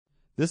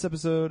This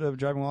episode of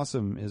Driving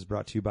Awesome is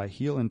brought to you by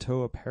Heel and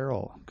Toe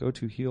Apparel. Go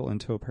to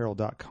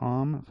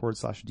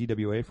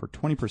heelandtoeapparel.com/DWA for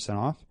 20%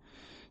 off.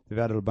 They've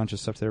added a bunch of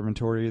stuff to their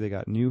inventory. They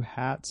got new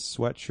hats,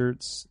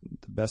 sweatshirts,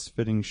 the best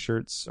fitting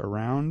shirts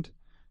around.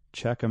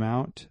 Check them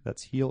out.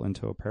 That's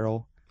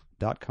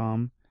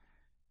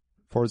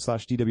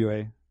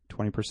heelandtoeapparel.com/DWA,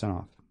 20%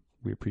 off.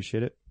 We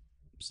appreciate it.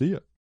 See ya.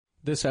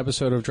 This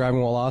episode of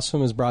Driving While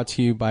Awesome is brought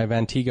to you by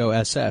Vantigo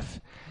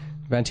SF.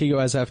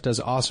 Vantigo SF does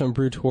awesome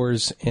brew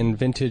tours in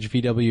vintage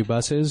VW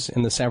buses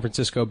in the San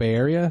Francisco Bay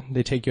Area.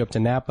 They take you up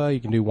to Napa. You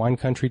can do wine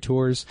country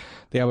tours.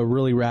 They have a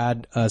really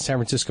rad San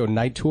Francisco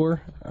night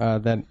tour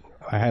that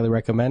I highly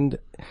recommend.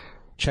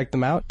 Check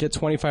them out. Get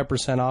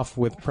 25% off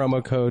with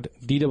promo code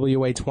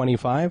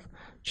DWA25.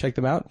 Check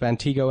them out,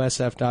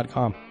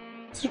 VantigoSF.com.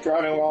 It's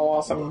Driving While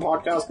Awesome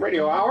podcast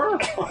radio hour.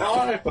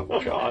 Oh,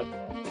 God.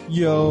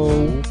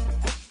 Yo.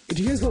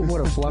 Do you guys know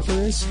what a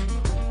fluffer is?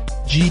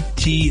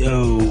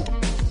 GTO.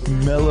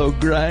 Mellow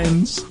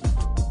grinds.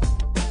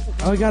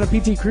 Oh, I got a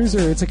PT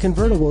Cruiser. It's a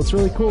convertible. It's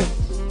really cool.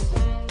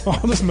 Oh,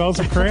 this melts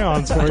of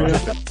crayons for you.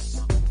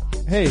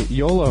 Hey,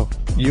 YOLO.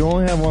 You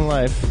only have one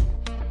life.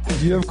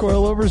 Do you have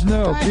coilovers?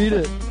 No. Beat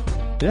it.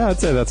 Yeah, I'd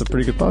say that's a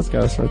pretty good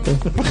podcast right there.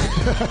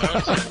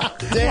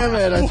 Damn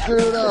it, I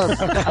screwed it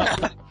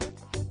up.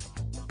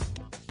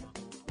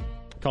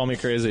 Call me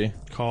crazy.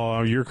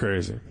 You're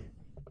crazy.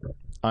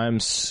 I'm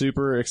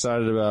super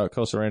excited about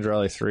Coastal Range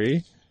Rally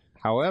 3.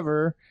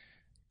 However,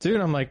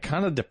 dude, I'm like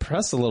kind of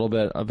depressed a little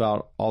bit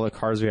about all the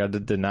cars we had to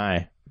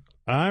deny.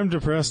 I'm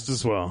depressed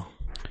as well.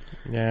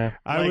 Yeah.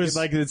 I was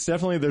like, it's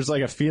definitely, there's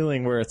like a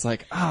feeling where it's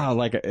like,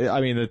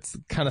 it's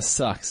kind of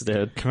sucks,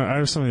 dude. I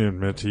have something to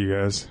admit to you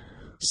guys.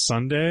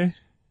 Sunday,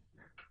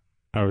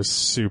 I was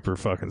super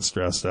fucking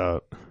stressed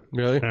out.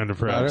 Really? And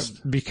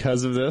depressed.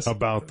 Because of this?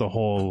 About the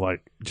whole,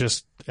 like,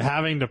 just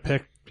having to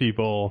pick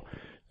people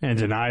and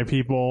deny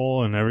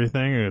people and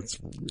everything.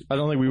 I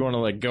don't think we want to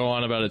like go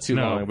on about it too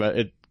long, but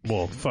it.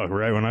 Well, fuck,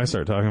 right when I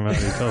start talking about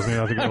it, he tells me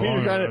not to go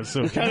on about it.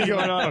 So you're kind of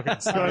going on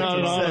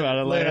about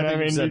it. Like, I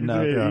mean, said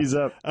no, ease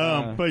up.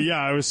 But yeah,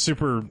 I was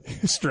super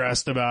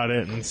stressed about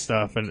it and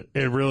stuff, and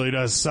it really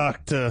does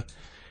suck to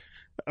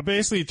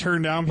basically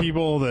turn down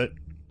people that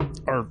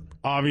are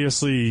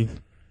obviously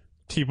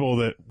people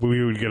that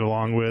we would get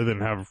along with and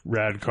have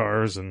rad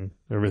cars and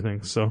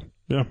everything. So,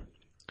 yeah.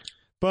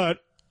 But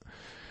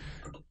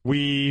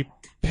we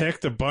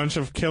picked a bunch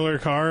of killer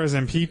cars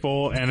and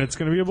people, and it's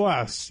going to be a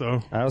blast.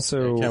 So I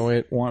also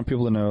want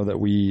people to know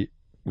that we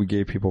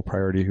gave people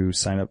priority who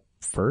signed up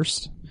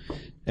first,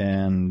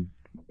 and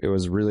it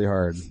was really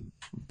hard.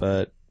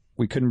 But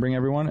we couldn't bring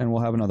everyone, and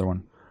we'll have another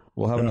one.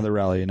 We'll have another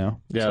rally, you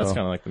know? Yeah, that's kind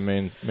of like the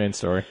main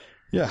story.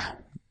 Yeah.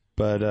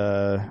 But,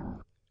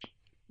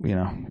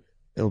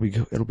 it'll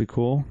be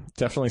cool.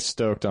 Definitely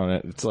stoked on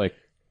it. It's like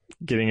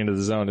getting into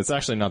the zone. It's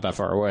actually not that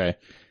far away.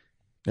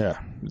 Yeah.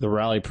 The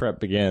rally prep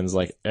begins.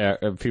 Like, a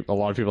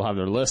lot of people have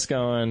their lists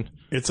going.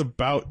 it's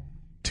about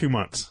 2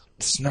 months.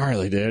 It's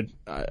gnarly, dude.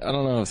 I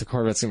don't know if the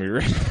Corvette's going to be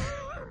ready.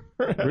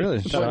 Really?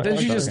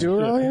 Didn't you just do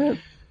a rally in it?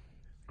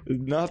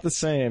 Not the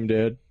same,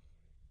 dude.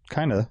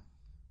 Kind of.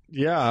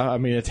 Yeah, I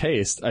mean, a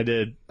taste. I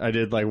did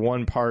like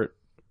one part.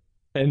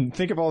 And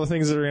think of all the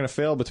things that are going to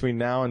fail between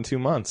now and 2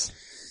 months.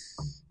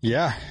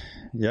 Yeah.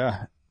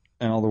 Yeah.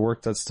 And all the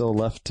work that's still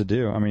left to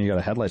do. I mean, you got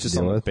a headlight Just to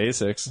deal on the with.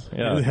 basics.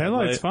 Yeah, The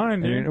headlight's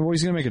fine, dude. And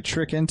he's going to make a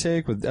trick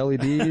intake with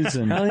LEDs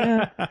and Hell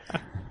yeah.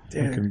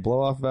 can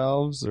blow off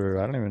valves, or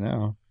I don't even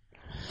know.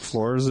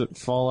 Floors that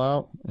fall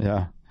out.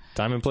 Yeah.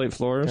 Diamond plate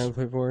floors.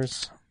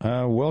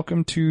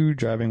 Welcome to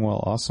Driving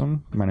While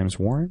Awesome. My name is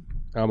Warren.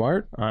 I'm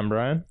Art. I'm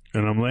Brian.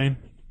 And I'm Lane.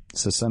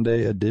 It's a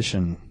Sunday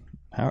edition.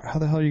 How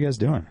the hell are you guys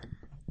doing?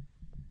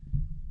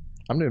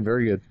 I'm doing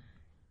very good.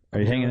 Are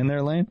you hanging in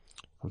there, Lane?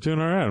 I'm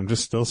doing all right. I'm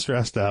just still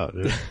stressed out,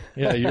 dude.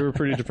 Yeah, you were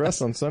pretty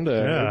depressed on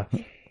Sunday. Yeah.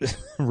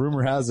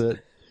 Rumor has it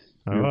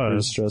I you're pretty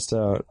was. stressed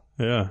out.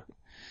 Yeah.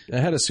 I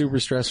had a super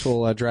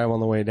stressful drive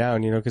on the way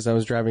down, because I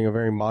was driving a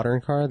very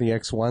modern car, the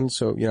X1.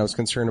 So, I was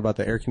concerned about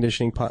the air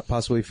conditioning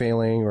possibly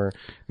failing, or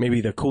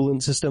maybe the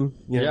coolant system.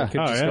 Yeah. It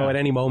could just go at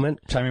any moment.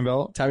 Timing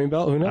belt? Timing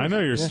belt, who knows? I know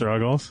your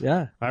struggles.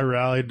 Yeah, I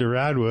rallied to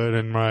Radwood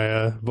in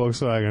my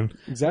Volkswagen.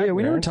 exactly. Yeah,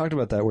 we never talked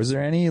about that. Was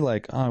there any,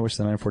 I wish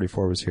the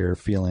 944 was here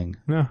feeling?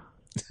 No.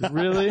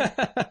 Really?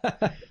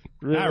 At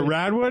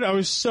Radwood, I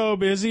was so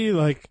busy,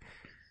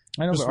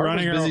 I know, Just but Art was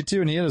running busy around-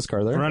 too, and he had his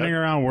car there. running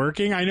around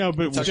working. I know,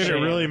 but did it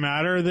shame. really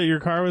matter that your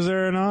car was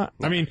there or not?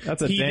 I mean,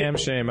 That's a he damn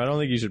did- shame. I don't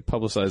think you should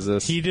publicize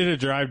this. He did a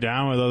drive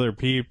down with other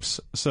peeps,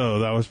 so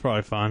that was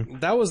probably fun.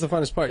 That was the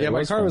funnest part. Yeah, my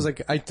was car fun. was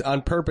I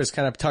on purpose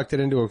kind of tucked it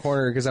into a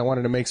corner because I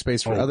wanted to make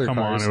space for other Come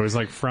cars. on, it was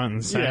front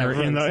and center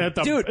front in and at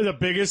the Dude. the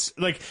biggest,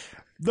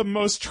 the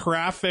most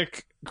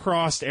traffic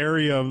crossed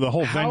area of the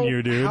whole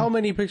venue, dude. How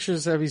many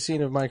pictures have you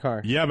seen of my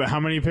car? Yeah, but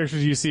how many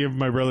pictures do you see of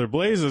my brother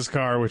Blaze's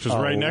car, which was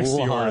right next to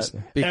yours?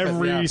 Because-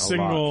 Every yeah, a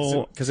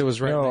single. Because it was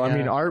right. No, I yeah,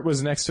 mean, Art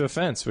was next to a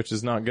fence, which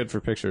is not good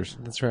for pictures.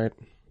 that's right.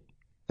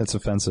 It's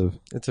offensive.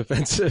 It's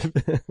offensive.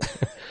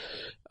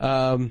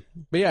 But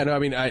yeah, no, I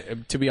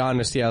mean, to be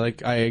honest, yeah,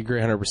 I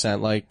agree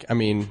 100%.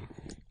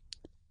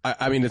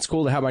 I mean, it's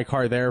cool to have my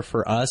car there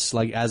for us,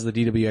 like as the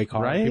DWA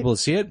car, Right? people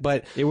to see it.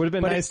 But It would have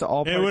been nice to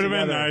all. It would have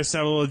been nice to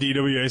have a little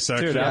DWA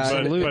section. Dude,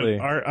 absolutely.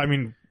 But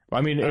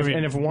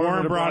if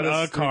Warren brought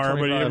us a car,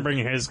 but he 325, didn't bring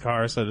his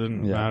car, so it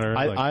didn't matter.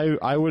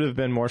 I would have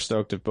been more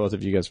stoked if both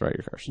of you guys brought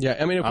your cars. yeah,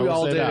 I mean, if I we will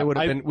all say did, that. it would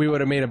have been. We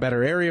would have made a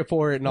better area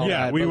for it and all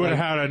yeah, that. we but, would have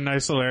like, had a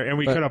nice little area, and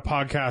we could have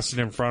podcasted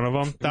in front of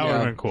them. That would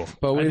have been cool.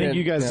 But we I think didn't-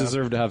 you guys yeah.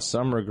 deserve to have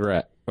some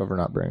regret over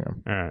not bringing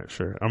them. All right,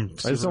 sure. I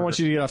just don't want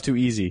you to get off too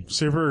easy.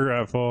 super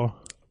regretful.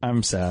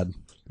 I'm sad.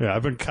 Yeah,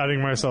 I've been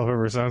cutting myself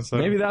ever since then.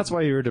 Maybe that's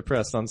why you were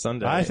depressed on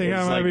Sunday. I think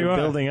It's I might like be why.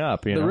 building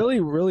up. You The know? really,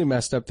 really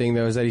messed up thing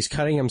though is that he's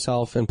cutting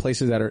himself in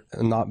places that are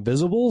not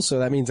visible, so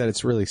that means that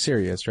it's really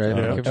serious, right?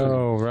 Yeah. Like, if-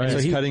 Oh, right. So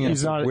he's cutting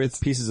he's it not-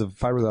 with pieces of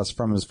fiberglass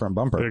from his front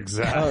bumper.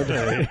 Exactly.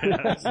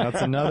 Yes.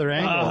 That's another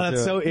angle. Oh, that's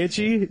to it. so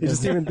itchy.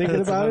 Just even thinking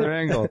That's about it. another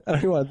angle. I don't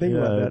even want to think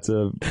about Yeah, that. it's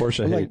a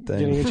Porsche I'm hate like thing.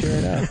 getting itchy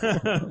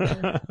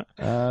right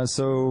now.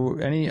 So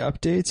any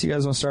updates? You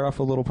guys want to start off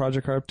with little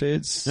project car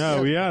updates?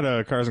 No, we had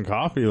a Cars and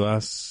Coffee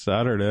last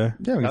Saturday. Yeah,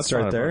 we can That's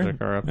start not a there. project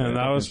car update. And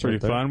that was pretty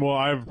fun. Well,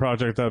 I have a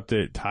project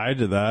update tied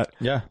to that.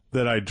 Yeah.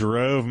 That I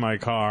drove my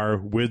car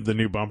with the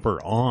new bumper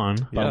on.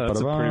 Yeah,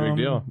 that's a pretty big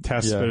deal.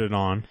 Test Yeah. fitted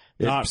on.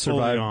 It Not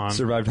fully on.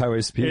 survived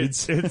highway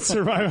speeds. It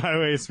survived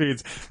highway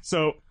speeds.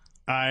 So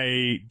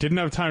I didn't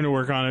have time to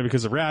work on it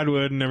because of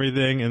Radwood and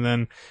everything. And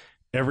then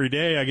every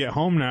day I get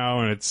home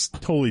now and it's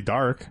totally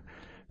dark.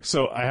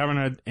 So I haven't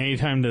had any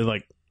time to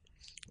like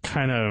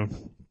kind of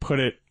put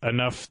it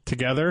enough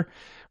together.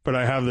 But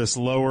I have this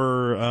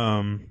lower,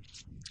 I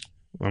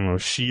don't know,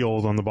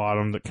 shield on the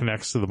bottom that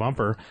connects to the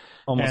bumper.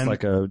 Almost and-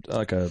 like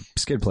a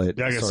skid plate.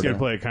 Like a sorta. skid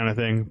plate kind of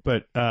thing.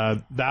 But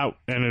that,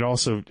 and it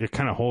also, it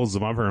kind of holds the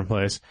bumper in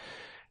place.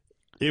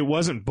 It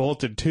wasn't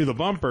bolted to the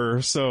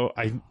bumper, so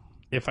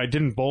if I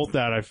didn't bolt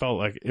that, I felt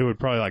like it would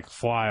probably like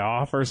fly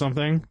off or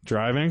something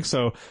driving.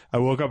 So I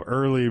woke up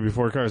early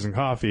before Cars and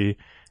Coffee,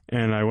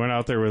 and I went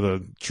out there with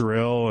a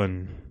drill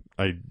and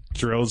I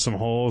drilled some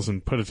holes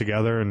and put it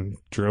together and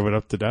drove it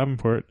up to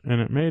Davenport,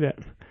 and it made it.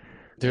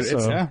 Dude,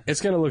 So-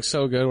 it's going to look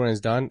so good when it's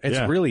done. It's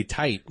Yeah. really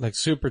tight, like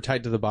super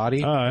tight to the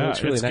body. Oh, yeah,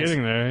 It's really it's nice.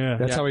 getting there, yeah.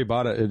 That's how we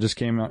bought it. It just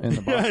came out in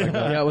the box like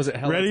that. Yeah, was it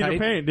hella Ready tight? to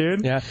paint,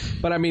 dude. Yeah,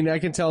 but I mean, I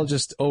can tell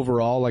just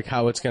overall, like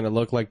how it's going to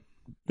look like.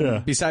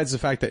 Yeah. Besides the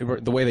fact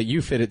that the way that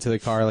you fit it to the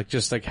car, like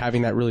just like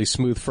having that really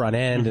smooth front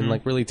end and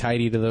like really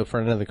tidy to the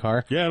front end of the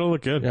car. Yeah, it'll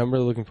look good. Yeah, I'm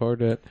really looking forward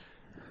to it.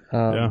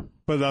 Yeah,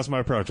 but that's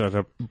my project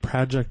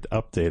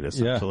update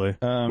essentially.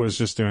 Was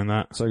just doing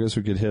that. So I guess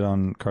we could hit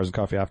on Cars and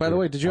Coffee after. By the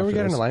way, did you ever after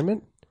get an this.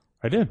 alignment?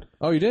 I did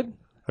Oh, you did?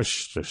 a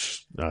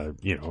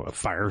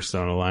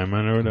Firestone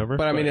alignment or whatever.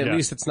 But I mean, at yeah.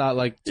 least it's not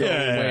like totally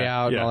way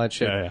out and all that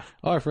shit. Yeah.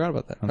 Oh, I forgot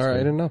about that. All right, I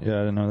didn't know. Yeah,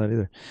 I didn't know that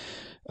either.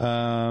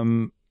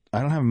 I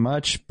don't have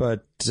much,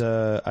 but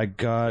I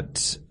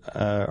got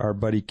our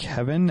buddy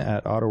Kevin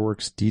at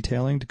AutoWorks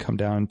Detailing to come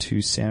down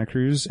to Santa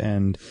Cruz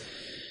and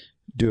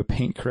do a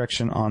paint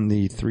correction on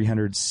the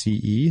 300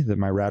 CE,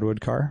 my Radwood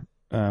car,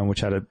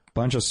 which had a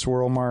bunch of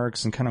swirl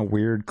marks and kind of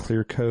weird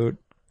clear coat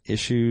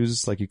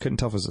issues. Like you couldn't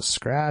tell if it was a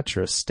scratch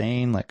or a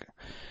stain. Like,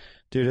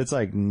 dude, it's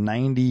like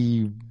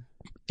 98%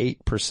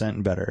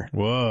 better.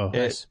 Whoa.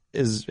 It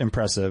is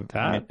impressive.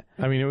 I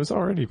mean, it was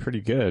already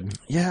pretty good.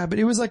 Yeah, but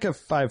it was like a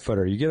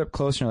 5-footer. You get up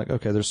close and you're like,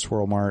 okay, there's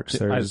swirl marks.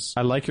 There's,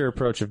 I like your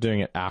approach of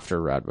doing it after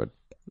Radwood.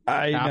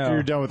 I After know.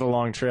 you're done with a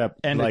long trip.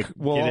 And like,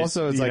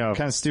 also it's like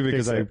kind of stupid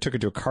because I took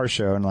it to a car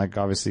show and like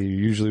obviously you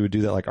usually would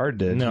do that like Art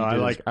did. No, He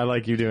did I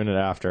like you doing it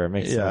after. It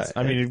makes Yeah, sense.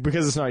 I mean,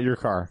 because it's not your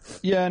car.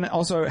 Yeah, and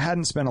also I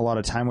hadn't spent a lot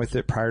of time with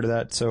it prior to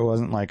that, so it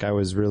wasn't like I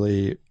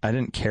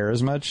didn't care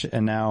as much.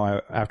 And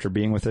now after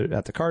being with it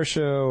at the car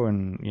show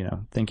and,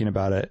 thinking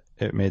about it,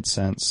 it made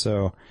sense.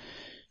 So,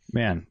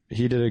 man,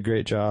 he did a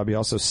great job. He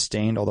also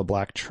stained all the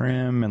black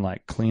trim and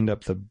like cleaned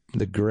up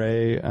the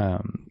gray,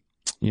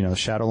 the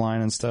shadow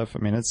line and stuff. I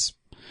mean,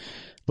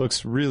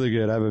 looks really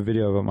good. I have a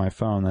video of it on my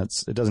phone. It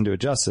doesn't do it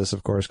justice,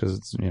 of course, because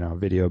it's, a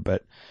video,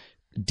 but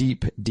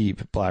deep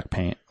black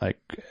paint, like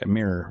a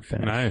mirror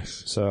finish.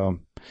 Nice. So,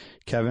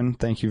 Kevin,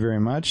 thank you very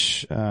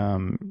much.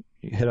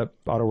 Hit up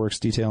AutoWorks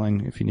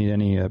Detailing if you need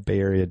any Bay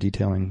Area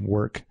detailing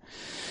work.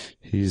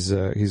 He's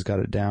got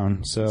it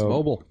down. So It's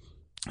mobile.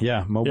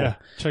 Yeah, mobile. Yeah.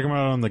 Check him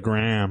out on the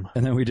gram.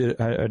 And then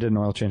I did an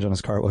oil change on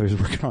his car while he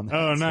was working on that.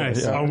 Oh,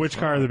 nice. So, yeah. On which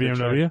car? The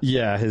BMW?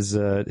 Yeah, his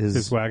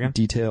wagon?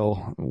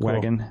 detail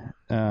wagon.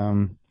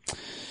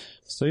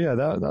 So yeah,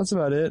 that's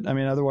about it. I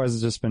mean, otherwise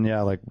it's just been,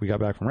 like we got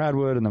back from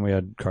Radwood and then we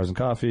had Cars and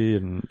Coffee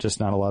and just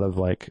not a lot of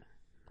like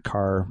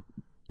car,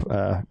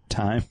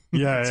 time.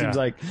 Yeah. It seems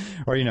like,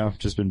 or,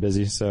 just been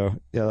busy. So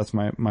yeah, that's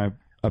my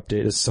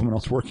update is someone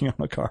else working on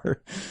a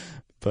car,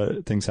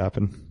 but things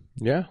happen.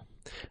 Yeah.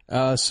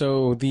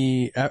 So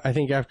I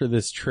think after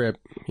this trip,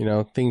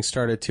 things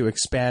started to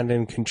expand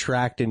and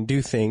contract and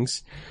do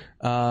things.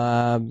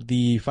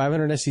 The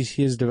 500 SEC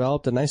has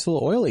developed a nice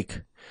little oil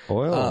leak.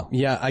 Oil.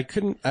 Yeah, I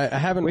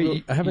haven't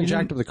Wait, jacked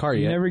didn't- up the car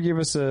You yet. never gave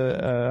us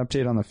a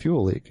update on the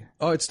fuel leak.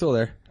 Oh, it's still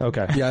there.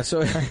 Okay. Yeah,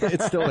 so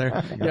it's still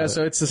there. Yeah,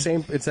 so it's the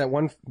same. It's that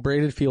one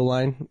braided fuel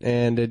line,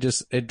 and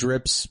it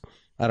drips.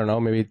 I don't know,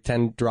 maybe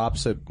 10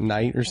 drops at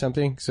night or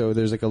something. So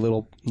there's like a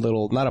little,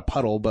 not a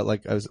puddle, but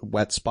like a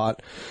wet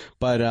spot.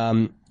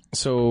 But,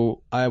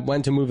 so I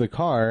went to move the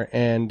car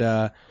and,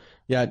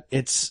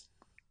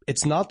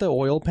 it's not the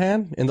oil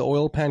pan, and the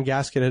oil pan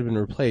gasket had been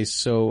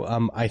replaced.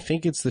 So, I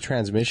think it's the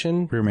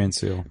transmission. Rear main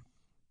seal.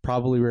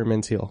 Probably rear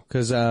main seal.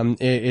 Cause,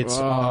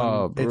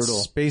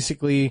 it's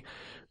basically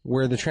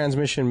where the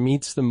transmission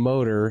meets the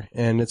motor,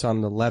 and it's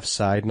on the left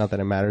side. Not that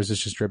it matters.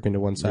 It's just dripping to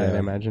one side, I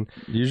imagine.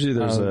 Usually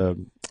there's a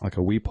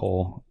weep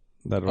hole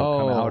that will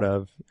come out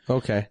of.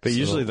 Okay. But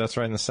usually that's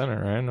right in the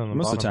center, right? On the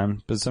Most bottom. of the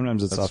time, but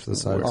sometimes it's off to the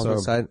side. On the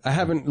side. I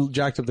haven't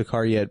jacked up the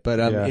car yet, but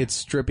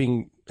it's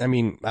dripping. I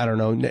mean, I don't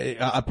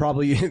know,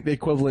 probably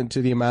equivalent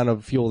to the amount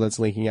of fuel that's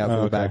leaking out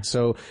from the back.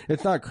 So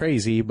it's not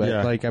crazy,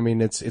 but like, I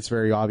mean, it's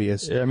very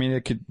obvious. I mean,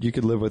 you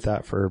could live with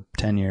that for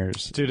 10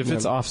 years. Dude, if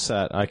it's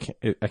offset, I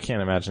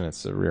can't imagine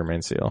it's a rear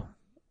main seal.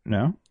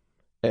 No?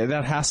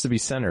 That has to be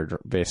centered,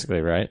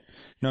 basically, right?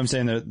 No, I'm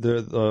saying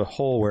the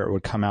hole where it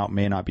would come out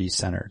may not be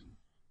centered.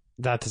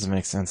 That doesn't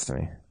make sense to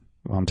me.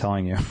 Well, I'm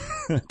telling you,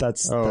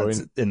 that's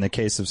in the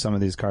case of some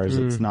of these cars,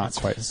 it's not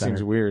quite centered.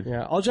 Seems weird.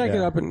 Yeah, I'll jack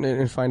it up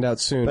and find out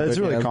soon. But it's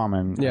really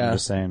common. Yeah, I'm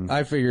just saying.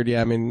 I figured.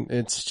 Yeah, I mean,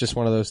 it's just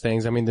one of those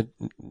things. I mean,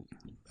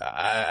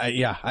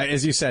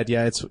 as you said,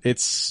 it's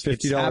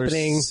 $50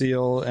 happening.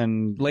 seal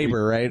and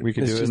labor, right? We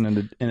could do it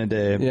in a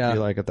day. It'd be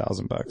like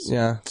 $1,000.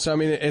 Yeah. So I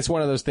mean, it's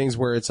one of those things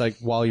where it's like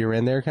while you're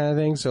in there, kind of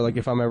thing. So like,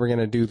 if I'm ever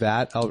gonna do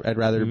that, I'd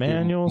rather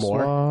manual do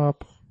more.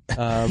 swap.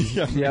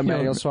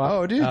 Manual swap.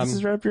 Oh, dude, this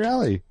is right up your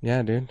alley.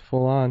 Yeah, dude,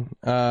 full on.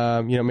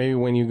 Maybe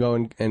when you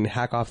go and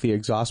hack off the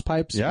exhaust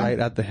pipes right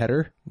at the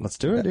header. Let's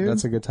do it, dude.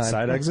 That's a good time.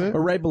 Side exit?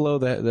 Or right below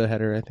the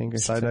header, I think.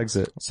 Side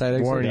exit. Side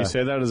exit. Warren, you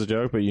say that as a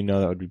joke, but you know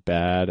that would be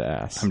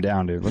badass. I'm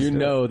down, dude. Let's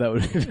do it. That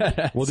would be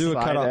badass. We'll do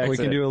a cutout. We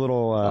can do a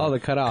little... the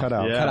cutout.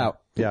 Cutout.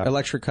 Yeah.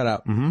 Electric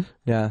cutout. Mm-hmm.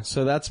 Yeah.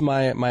 So that's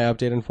my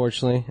update,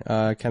 unfortunately.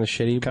 Kind of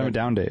shitty. Kind of a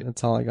down date.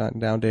 That's all I got.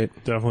 Down date.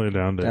 Definitely a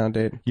down date. Down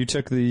date. You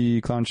took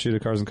the clown shoe to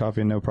Cars and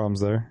Coffee and no problems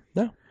there?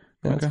 No.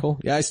 Yeah, that's cool.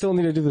 Yeah, I still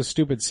need to do the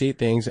stupid seat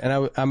things,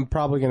 and I'm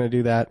probably going to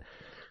do that.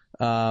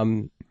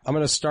 I'm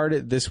going to start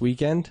it this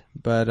weekend,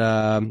 but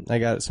I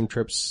got some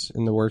trips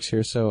in the works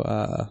here, so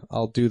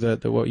I'll do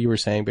the what you were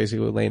saying,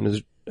 basically what Lane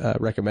was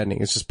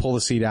recommending. It's just pull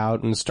the seat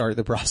out and start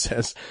the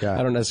process. Yeah.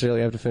 I don't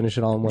necessarily have to finish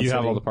it all in one You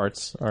sitting. have all the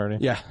parts already?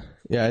 Yeah.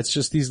 Yeah, it's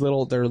just these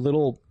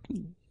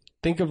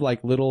think of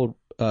like little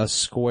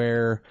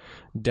square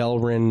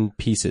Delrin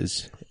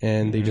pieces,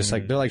 and they just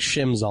they're like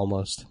shims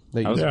almost.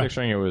 I was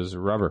picturing it was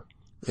rubber.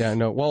 Yeah,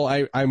 no.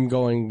 Well, I'm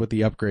going with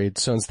the upgrade.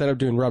 So instead of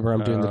doing rubber,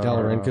 I'm doing the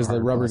Delrin because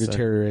the rubber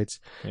deteriorates.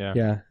 Yeah.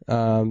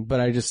 Yeah.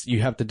 But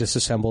you have to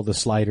disassemble the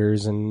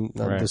sliders and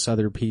this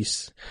other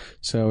piece.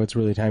 So it's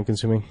really time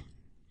consuming.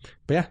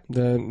 But yeah,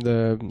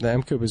 the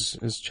M Coupe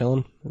is chilling.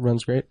 It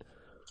runs great.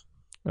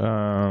 So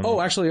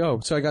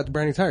I got the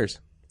brand new tires.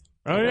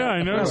 Oh yeah,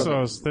 I noticed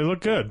those. They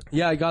look good.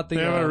 Yeah, I got the.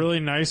 They have a really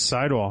nice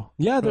sidewall.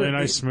 Yeah, really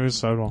nice smooth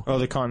sidewall. Oh,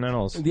 the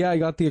Continentals. Yeah, I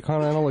got the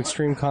Continental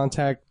Extreme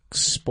Contact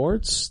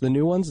Sports, the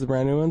new ones, the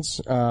brand new ones.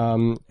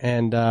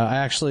 And I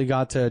actually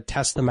got to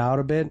test them out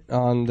a bit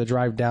on the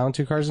drive down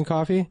to Cars and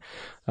Coffee.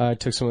 I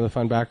took some of the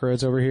fun back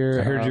roads over here.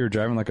 I heard you were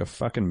driving like a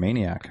fucking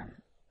maniac.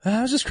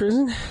 I was just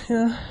cruising,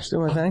 just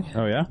doing my thing.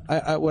 Oh yeah?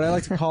 What I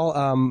like to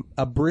call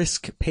a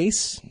brisk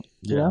pace.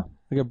 You know?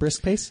 Like a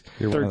brisk pace.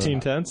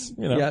 13 tenths,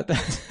 you know. Yeah.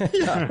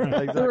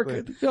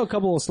 Exactly. A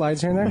couple of slides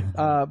here and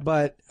there.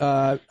 But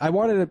I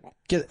wanted to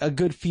get a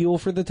good feel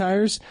for the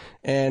tires,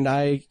 and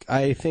I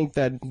think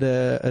that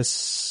the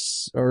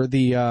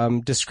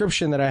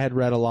description that I had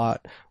read a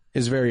lot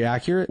is very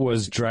accurate.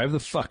 Was drive the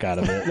fuck out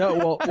of it. No,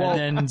 well,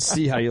 and then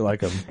see how you like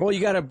them. Well, you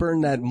got to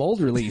burn that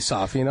mold release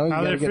off, you know. You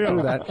got to get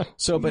through that.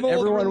 So, but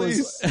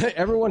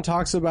everyone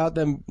talks about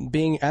them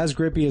being as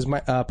grippy as my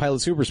Pilot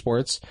Super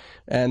Sports,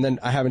 and then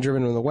I haven't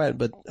driven them in the wet,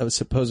 but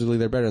supposedly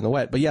they're better in the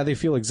wet. But yeah, they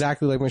feel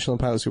exactly like Michelin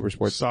Pilot Super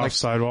Sports. Soft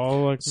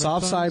sidewall,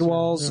 soft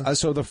sidewalls. Yeah.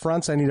 So the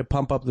fronts, I need to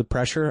pump up the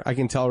pressure. I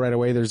can tell right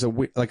away. There's a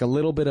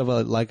little bit of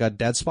a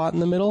dead spot in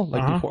the middle,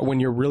 before, when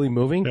you're really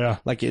moving. Yeah.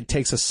 Like it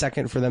takes a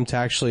second for them to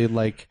actually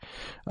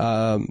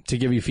to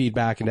give you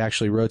feedback and to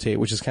actually rotate,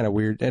 which is kind of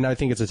weird. And I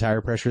think it's a tire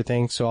pressure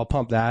thing, so I'll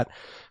pump that.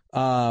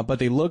 But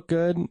they look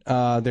good.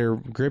 They're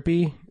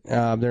grippy.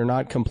 They're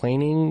not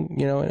complaining,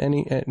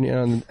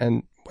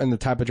 and the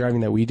type of driving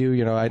that we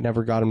do, I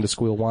never got them to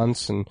squeal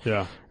once, and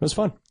it was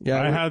fun.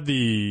 Yeah. I had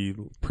the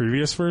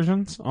previous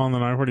versions on the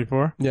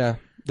 944. Yeah.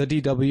 The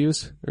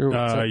DWs?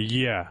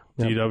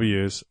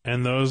 DWs.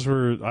 And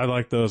I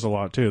like those a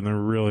lot too. And they're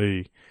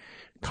really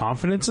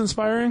confidence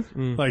inspiring.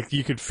 Like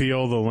you could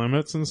feel the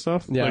limits and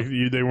stuff. Yeah. Like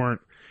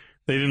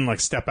they didn't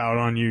step out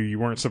on you. You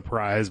weren't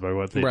surprised by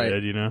what they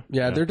did,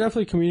 Yeah, they're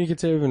definitely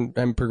communicative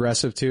and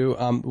progressive too.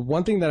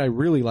 One thing that I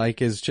really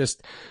like is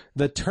just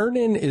the turn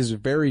in is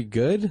very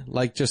good.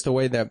 Like just the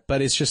way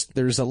but it's just,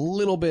 there's a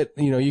little bit,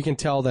 you can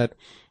tell that,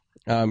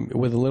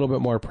 with a little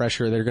bit more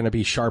pressure, they're going to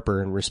be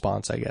sharper in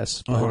response, I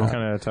guess. What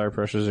kind of tire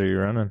pressures are you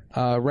running?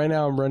 Right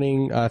now I'm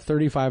running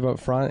 35 up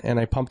front, and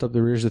I pumped up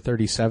the rears to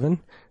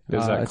 37.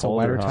 Is that it's a cold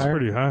wider or hot? tire.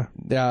 Pretty high.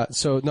 Yeah,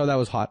 so no, that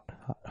was hot.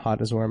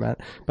 Hot is where I'm at.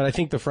 But I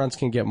think the fronts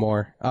can get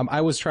more. I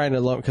was trying to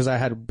load because I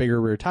had bigger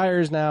rear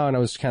tires now, and I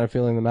was kind of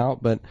feeling them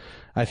out. But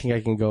I think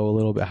I can go a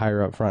little bit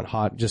higher up front,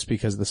 hot, just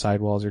because the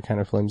sidewalls are kind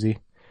of flimsy.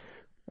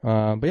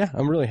 But yeah,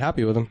 I'm really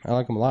happy with them. I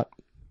like them a lot.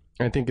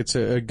 I think it's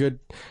a good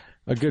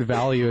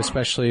value,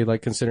 especially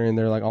like considering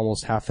they're like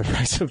almost half the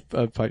price of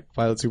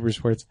Pilot Super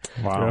Sports.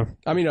 Wow.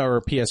 I mean,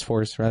 or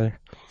PS4s rather.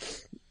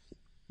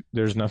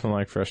 There's nothing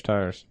like fresh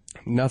tires.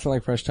 Nothing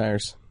like fresh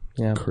tires.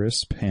 Yeah.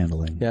 Crisp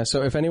handling. Yeah,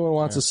 so if anyone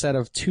wants a set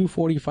of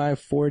 245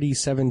 40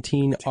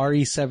 17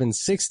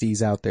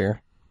 RE760s out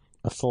there,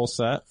 A full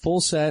set? full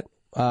set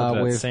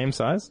with same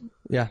size?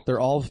 yeah, they're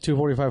all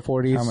 245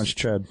 40s. How much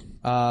tread?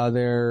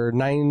 They're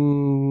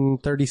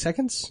 930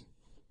 seconds.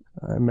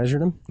 I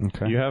measured them.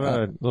 Okay. You have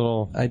a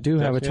little... I do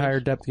have a Depth tire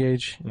gauge? depth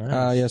gauge.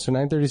 Nice. Yeah, so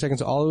 930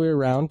 seconds all the way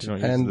around. You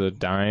don't and use the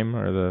dime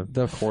or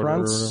the quarter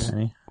fronts- or whatever?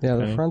 Penny? yeah,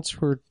 the penny?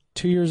 fronts were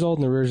 2 years old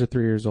and the rears are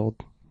 3 years old.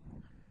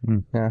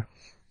 Yeah.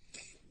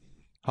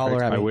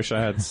 Holler at I me. wish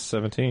I had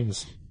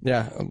 17s.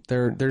 Yeah,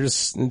 they're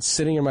just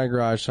sitting in my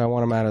garage, so I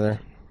want them out of there.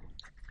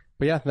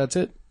 But yeah, that's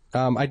it.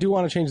 I do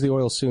want to change the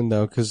oil soon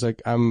though, because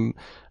like I'm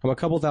a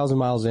couple thousand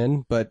miles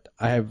in, but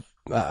I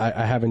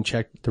haven't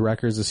checked the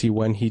records to see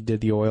when he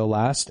did the oil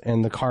last,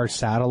 and the car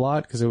sat a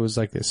lot because it was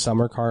like a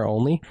summer car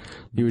only.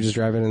 You would just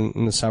drive it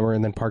in the summer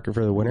and then park it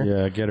for the winter.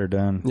 Yeah, get her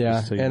done. Yeah,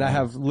 Just take and it I out.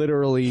 have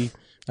literally,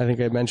 I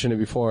think I mentioned it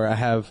before, I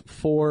have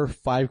 4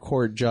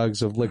 5-quart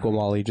jugs of liquid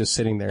moly just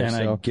sitting there. And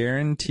so. I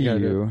guarantee gotta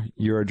do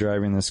you are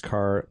driving this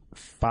car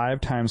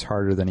 5 times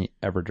harder than he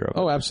ever drove.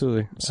 Oh,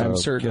 absolutely. So I'm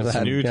certain of It's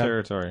that. new Yeah.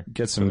 territory.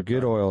 Get some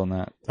good oil in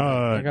that.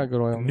 I got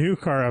good oil. New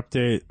car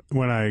update.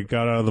 When I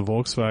got out of the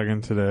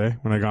Volkswagen today,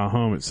 when I got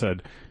home, it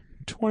said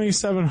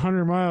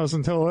 2,700 miles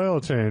until oil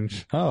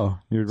change. Oh,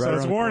 you're right. So it's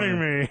around the warning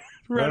corner. me.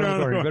 Right around the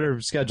corner. You corner.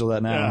 better schedule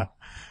that now. Yeah.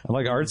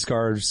 Like Art's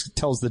car just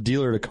tells the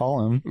dealer to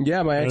call him.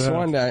 Yeah, my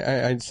X1,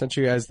 I sent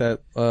you guys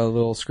that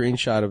little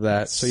screenshot of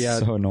that. So yeah,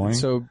 So annoying.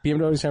 So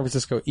BMW San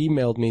Francisco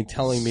emailed me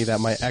telling me that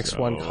my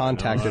X1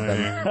 contacted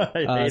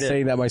them,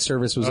 saying that my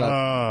service was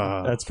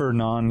up. That's for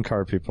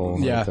non-car people.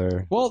 Yeah. Right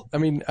there. Well, I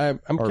mean, I'm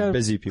Or kind of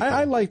busy people.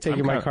 I like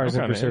taking my cars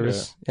in for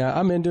service. Yeah,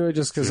 I'm into it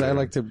just because I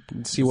like to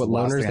see what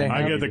last loaners thing they I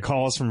have. I get the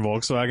calls from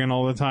Volkswagen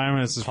all the time,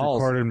 and it's this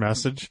Calls. recorded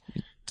message.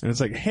 And it's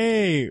like,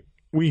 hey,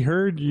 we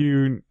heard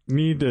you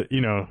need to,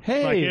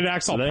 Hey, like it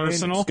acts all Lane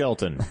personal.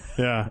 Skeleton.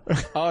 Yeah.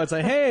 Oh, it's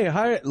like, hey,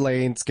 hi,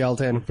 Lane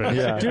Skelton.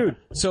 Yeah. Dude,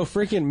 so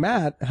freaking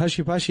Matt,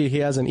 Hushy Pushy, he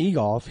has an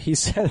e-Golf. He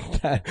said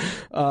that,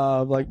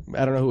 like,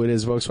 I don't know who it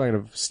is, Volkswagen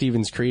of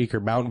Stevens Creek or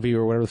Mountain View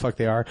or whatever the fuck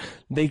they are.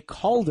 They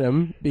called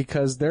him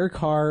because their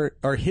car,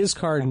 or his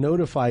car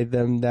notified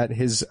them that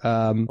his,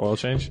 Oil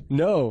change?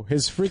 no,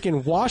 his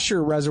freaking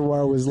washer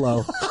reservoir was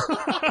low.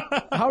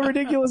 How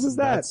ridiculous is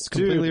that? It's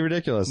completely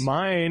ridiculous.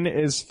 Mine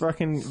is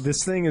fucking,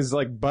 this thing is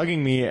like bugging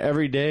me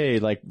every day,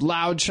 like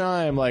loud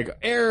chime, like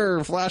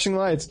error, flashing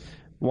lights,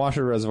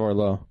 washer reservoir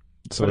low.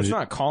 So But it's you-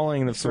 not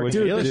calling the what'd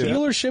you Dude, the dealership.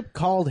 dealership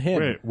called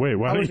him. Wait,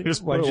 why don't you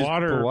just why'd put you just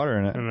water, put water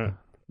in it?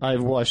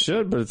 I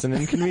should, but it's an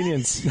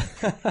inconvenience.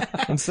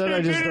 Instead,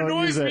 I just It don't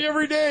annoys use it. me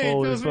every day. It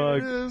Holy tells me fuck.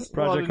 it is. Project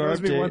Well, it car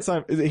annoys me update. one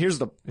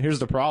time. Here's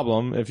the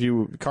problem. If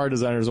you car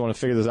designers want to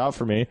figure this out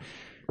for me,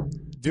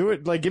 do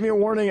it. Like, give me a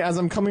warning as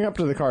I'm coming up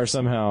to the car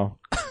somehow.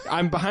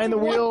 I'm behind the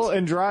wheel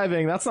and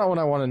driving. That's not what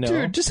I want to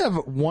know. Dude, just have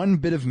one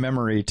bit of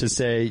memory to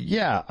say,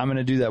 yeah, I'm going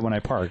to do that when I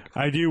park.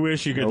 I do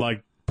wish you could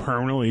like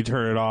permanently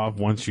turn it off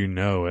once you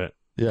know it.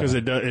 Yeah. Because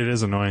it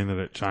is annoying that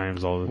it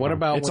chimes all the time. What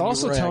about It's when you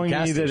also were at telling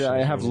gas me that station?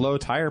 I have low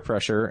tire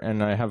pressure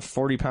and I have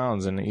 40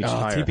 pounds in each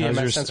tire. TPMS How's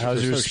your- sensors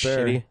how's are your so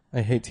spare? shitty.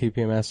 I hate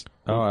TPMS.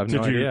 Oh, I have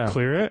Did no you idea.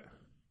 clear it?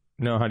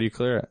 No, how do you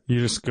clear it? You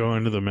just go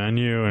into the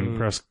menu and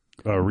press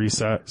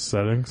reset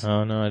settings.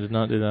 Oh, no, I did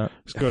not do that.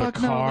 Just go Fuck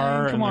to no,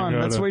 car. man, come and then on.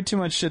 go That's to, way too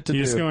much shit to You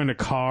do. just go into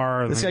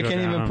car. And This then guy go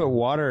can't even down. put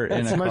water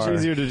in It's a much car.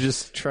 easier to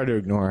just try to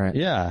ignore it.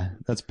 Yeah,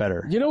 that's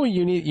better. You know what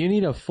you need? You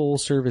need a full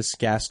service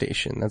gas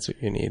station. That's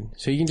what you need.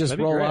 So you can just That'd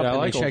be roll great. up I and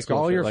like they old check school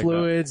all shit your like that.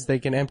 fluids. They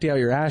can empty out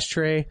your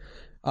ashtray.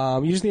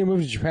 You just need to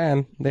move to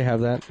Japan. They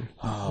have that.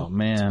 Oh,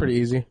 man. Pretty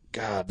easy.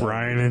 God.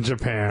 Brian in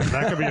Japan.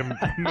 That could be a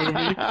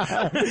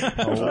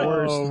movie.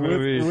 Worst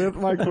movie. With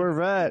my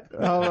Corvette.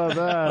 How about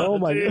that? Oh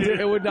my!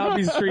 It would not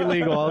be street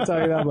legal. I'll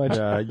tell you that much.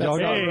 Y'all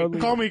Hey,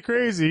 call me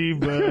crazy,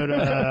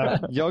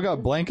 but y'all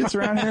got blankets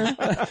around here?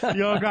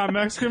 y'all got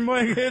Mexican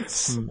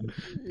blankets.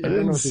 I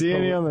didn't see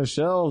any on the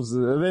shelves.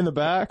 Are they in the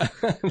back?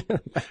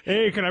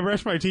 Hey, can I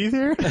brush my teeth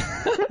here?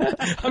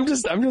 I'm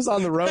just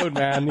on the road,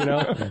 man. You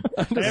know.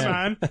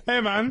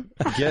 Hey man.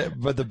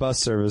 But the bus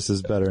service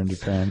is better in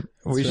Japan.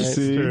 We should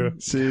True.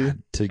 See.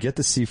 to get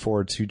the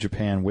C4 to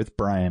Japan with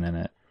Brian in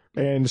it.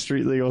 And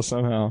street legal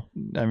somehow.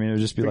 I mean, it would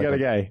just be We like got a a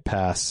guy.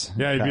 pass.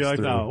 Yeah, you'd be Pass like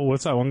through. that.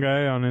 What's that one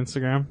guy on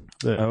Instagram?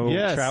 Oh,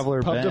 Yes,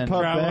 Traveler Pub to Ben.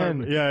 Pub. Traveler.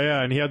 Ben.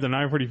 Yeah, and he had the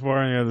 944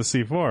 and he had the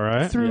C4,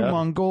 right? Through Yeah.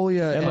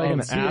 Mongolia And like an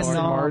Aston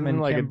Vietnam Martin,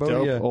 and like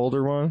Cambodia. a dope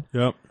older one.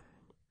 Yep.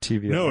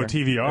 TVR. No,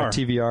 TVR. A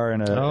TVR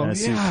and a Oh, and a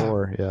yeah.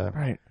 C4. Yeah.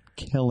 Right.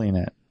 Killing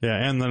it. Yeah,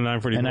 and the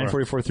 944. And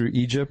 944 through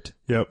Egypt.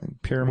 Yep.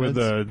 Pyramids. With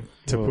the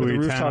Tepui tent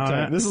Rooftop on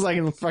tent. it. This is like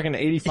in fucking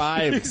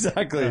 85.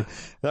 Exactly.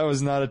 That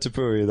was not a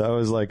Tepui. That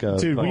was like a...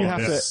 Dude, we Oh, have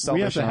yeah. to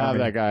Salvation have Army.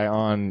 that guy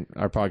on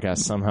our podcast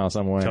somehow,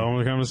 some way. Tell him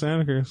to come to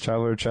Santa Cruz.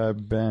 Traveler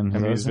Tribe Ben. I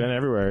mean, he's been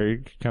everywhere. He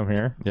could come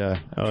here. Yeah.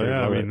 Oh, Sure, yeah,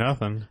 I love mean, it.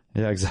 nothing.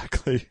 Yeah,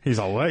 exactly. He's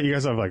all wet. You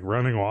guys have, like,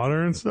 running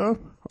water and stuff?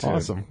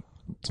 Awesome.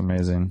 It's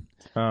amazing.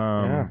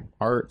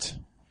 Art.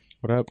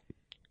 What up?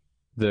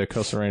 The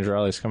Coastal Range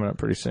Rally is coming up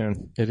pretty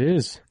soon. It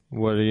is.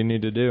 What do you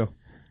need to do?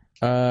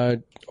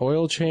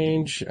 Oil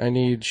change. I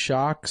need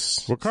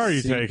shocks. What car are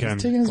you taking?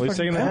 Well, he's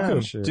taking the M.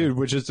 Dude,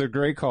 which is a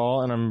great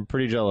call, and I'm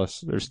pretty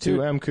jealous. There's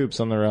two M coupes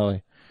on the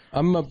rally.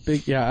 I'm a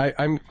big,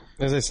 I'm,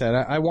 as I said,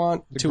 I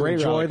want to great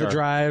enjoy rally the car.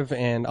 drive,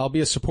 and I'll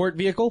be a support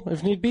vehicle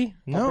if need be.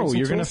 No,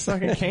 you're gonna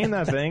fucking cane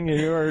that thing.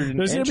 You are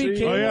There's gonna be entry-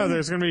 cane. Oh, yeah,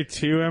 there's going to be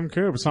 2 M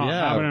Coupes. Huh?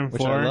 Yeah, Happening in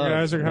which I Florida love.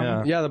 guys are coming.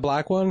 Yeah. Yeah, the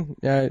black one.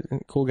 Yeah,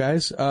 cool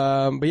guys.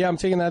 But yeah, I'm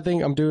taking that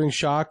thing. I'm doing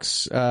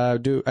shocks. I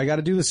got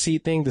to do the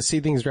seat thing. The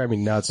seat thing is driving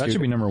me nuts. That dude.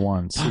 should be number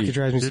one. Fuck, it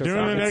drives me so doing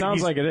fucking. it It sounds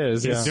He's- like it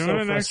is. He's Yeah. doing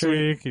it next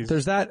week. He's,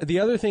 There's that.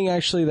 The other thing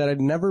actually that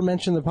I'd never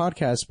mentioned in the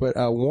podcast, but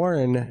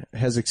Warren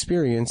has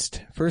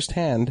experienced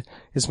firsthand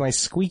is my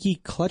squeaky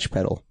clutch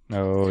pedal.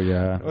 Oh,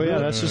 yeah. Oh yeah,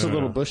 that's just a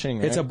little bushing.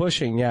 Right? It's a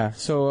bushing, yeah.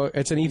 So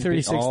it's an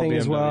E36 All thing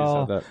as BMWs well.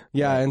 have that.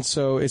 Yeah, and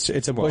so it's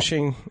a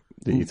bushing.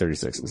 The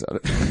E36 is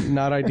it.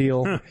 Not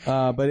ideal,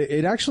 but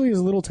it actually is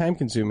a little time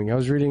consuming. I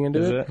was reading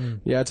into it.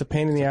 Yeah, it's a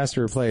pain in the ass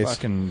to replace.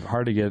 Fucking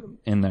hard to get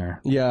in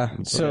there. Yeah,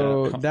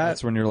 so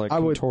That's when you're like I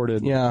would,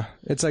 contorted. yeah,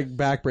 it's like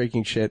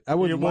backbreaking shit. I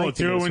would you won't like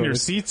to do get it when your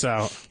sorted. seat's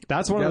out.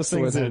 That's one of those That's the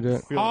way things to that do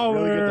it. feels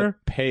really good to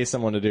pay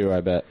someone to do. I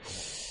bet.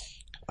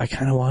 I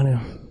kind of want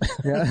to.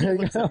 Yeah,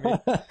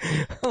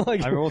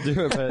 like, I will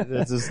do it, but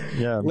it's just,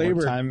 yeah, more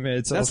Labor. time.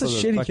 It's that's a also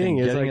the shitty fucking thing.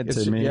 It's getting like,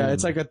 it to me.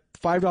 it's like a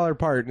 $5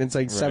 part, and it's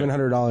like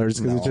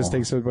 $700 because it just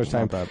takes so much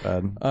time. Not that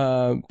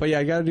bad. But yeah,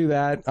 I got to do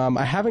that.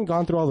 I haven't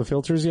gone through all the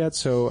filters yet,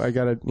 so I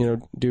got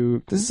to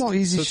do. This is all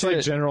easy So it's shit.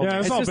 like general. Yeah,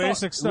 it's all just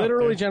basic stuff.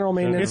 literally dude. general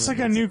maintenance. It's like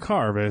a new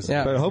car, basically.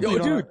 Yeah, But hopefully,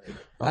 Yo, you dude. don't,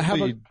 I have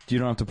hopefully you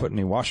don't have to put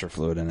any washer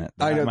fluid in it.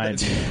 That I know might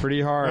that- be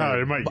pretty hard. Oh,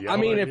 it might I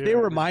mean, if they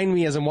remind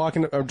me as I'm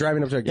walking or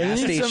driving up to a You gas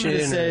need station, somebody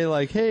to say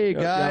like, "Hey,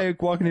 guy,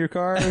 walking to your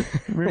car.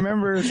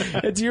 Remember?"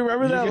 do you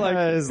remember that? You Like,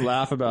 guys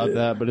laugh about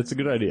that, but it's a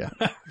good idea.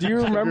 do you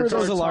remember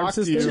those alarm talk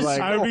to you, systems?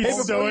 like, I would be Hey, so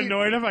before you-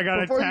 annoyed if I got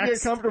a Before you get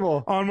text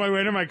comfortable. on my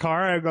way to my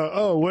car. I go,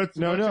 "Oh, who's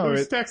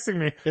texting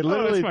me? it Oh,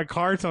 literally- it's my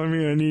car telling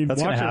me I need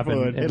That's gonna washer happen.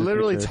 fluid." In It the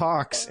literally future.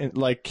 talks in,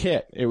 like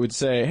Kit. It would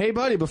say, "Hey,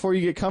 buddy, before you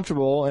get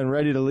comfortable and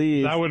ready to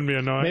leave, That wouldn't be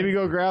annoying. maybe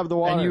go grab the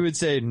water." And you would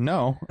say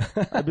no.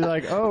 I'd be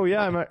like, "Oh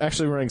yeah, I'm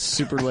actually running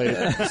super late,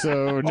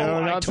 so no,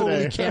 I not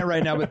totally today." can't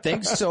right now, but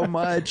thanks so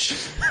much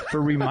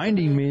for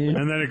reminding me.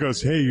 And then it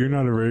goes, "Hey, you're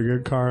not a very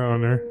good car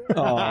owner."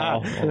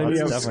 Oh, and then you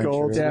have that's definitely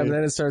scolds. true. Yeah, and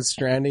then it starts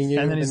stranding you.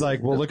 And then he's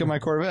like, "Well, look at my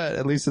Corvette.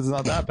 At least it's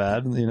not that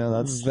bad. You know,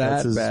 that's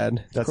That his,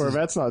 bad. That's his-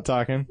 Corvette's not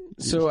talking.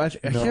 So I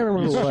can't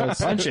remember what it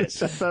was. punch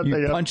it.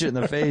 You punch it in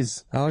the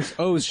face. Alex,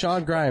 oh, it's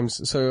Sean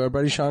Grimes. So our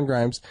buddy Sean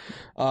Grimes,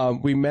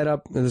 we met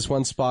up at this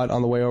one spot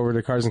on the way over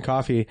to Cars and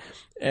Coffee,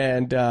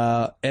 and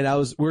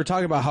we were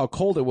talking about how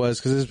cold it was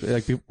because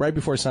it's like right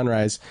before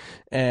sunrise,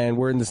 and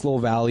we're in this little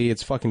valley.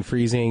 It's fucking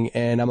freezing,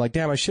 and I'm like,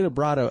 damn, I should have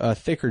brought a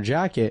thicker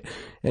jacket.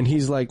 And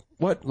he's like,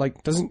 what?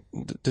 Like,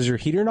 does your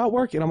heater not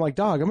work? And I'm like,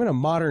 dog, I'm in a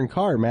modern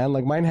car, man.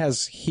 Like, mine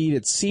has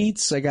heated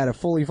seats. I got a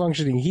fully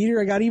functioning heater.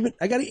 I got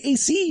an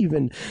AC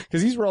even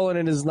because he's rolling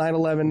in his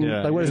 911.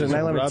 Like, what is it?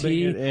 911T Rubbing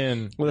it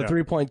in. with a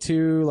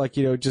 3.2. Like,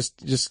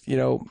 just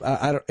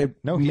I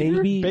don't.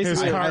 Maybe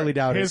Basically, I highly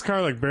doubt his it.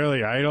 car like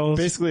barely idles.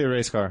 Basically a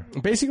race car.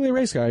 Basically a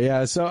race car.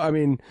 Yeah. So I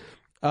mean.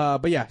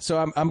 But yeah, so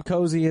I'm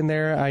cozy in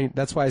there.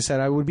 That's why I said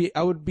I would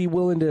be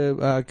willing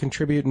to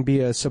contribute and be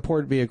a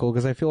support vehicle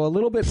because I feel a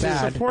little bit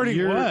bad.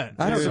 Supporting what?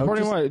 I don't know.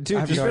 Supporting just- what? Dude, I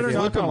have just no better idea.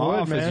 knock on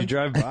wood, man. as you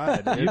drive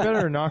by. You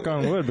better knock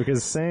on wood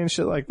because saying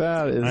shit like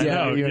that is I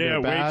know. you're in Yeah,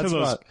 a wait bad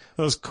till spot.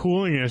 those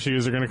cooling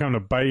issues are going to come to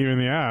bite you in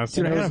the ass.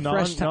 Dude, I Those got a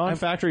fresh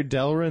non-factory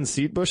Delrin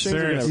seat bushings are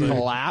Seriously. going to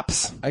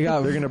collapse. I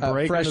got They're gonna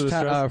break fresh, under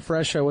the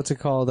stress. what's it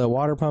called? A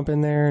water pump in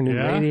there, new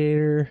Yeah?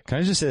 radiator. Can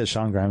I just say that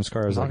Sean Grimes'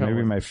 car is like Knock on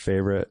maybe wood. my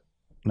favorite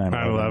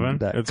 911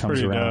 that It's comes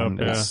pretty around.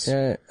 dope, yeah. It's-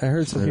 Yeah, I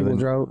heard some Really-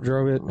 people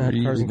drove it at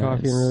really Cars and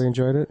Coffee nice. and really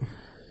enjoyed it.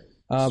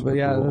 But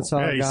yeah, cool. that's all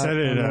Yeah, I you got. said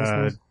on those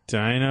it. ones.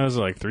 Dyno's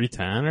like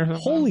 310 or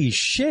something. Holy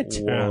shit!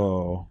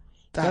 Whoa.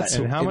 That's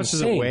And how much does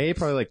it insane. weigh?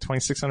 Probably like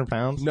 2,600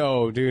 pounds.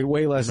 No, dude,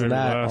 way less than Maybe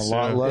that. less, A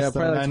lot yeah. less Yeah,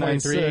 than probably like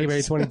 23, 996,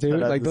 maybe 22.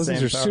 but at Like the those things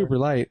same are power. super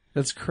light.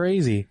 That's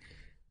crazy.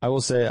 I will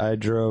say I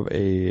drove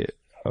a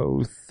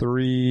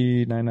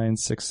 03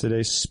 996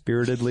 today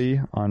spiritedly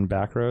on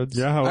back roads.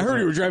 Yeah, how I heard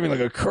you were driving like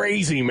a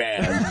crazy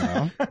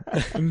man.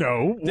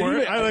 No,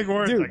 Warren, I like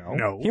Warren. Dude, Like,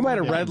 no, He might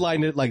have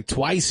redlined it like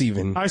twice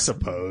even. I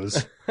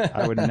suppose.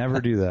 I would never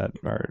do that.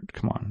 Or,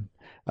 come on.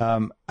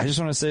 I just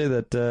want to say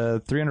that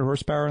 300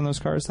 horsepower in those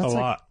cars, that's A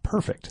like lot.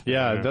 perfect.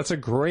 Yeah, that's a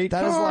great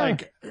That car. is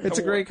like it's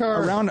a great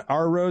car. around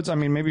our roads. I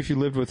mean, maybe if you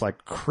lived with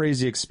like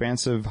crazy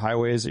expansive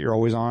highways that you're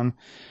always on,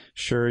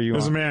 sure you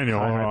There's a want manual,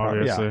 high power.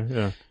 obviously.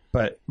 Yeah.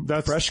 But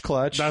That's fresh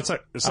clutch. That's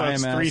like, so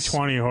it's IMS.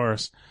 320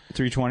 horse.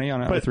 320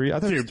 on a But, 3. I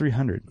thought it was dude,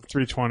 300.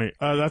 320.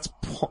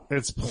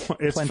 It's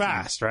Plenty.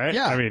 fast, right?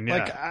 Yeah. I mean, yeah.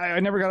 Like I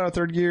never got out of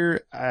third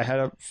gear. I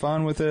had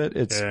fun with it.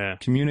 It's Yeah.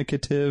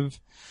 communicative.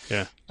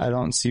 Yeah. I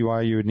don't see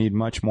why you would need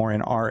much more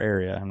in our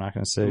area. I'm not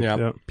going to say Yeah.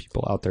 Yep.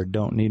 people out there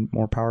don't need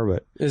more power,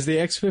 but Is the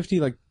X50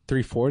 like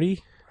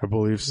 340? I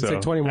believe so.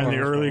 like 20 more and the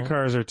early horsepower.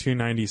 cars are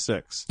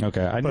 296.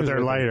 okay. I knew But they're it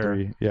was like lighter.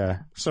 3. Yeah.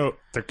 So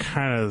they're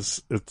kind of,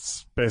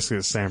 it's basically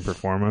the same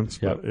performance.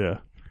 But yeah.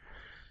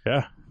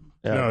 Yeah.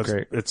 Yeah. No,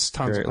 great. it's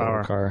tons Great of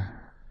power. little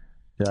car.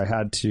 Yeah. I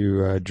had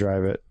to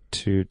drive it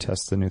to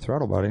test the new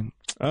throttle body.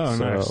 Oh,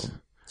 So, nice.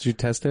 Did you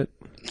test it?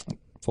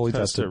 Fully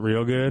Test tested. it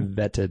real good.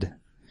 Vetted.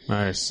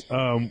 Nice.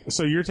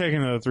 So you're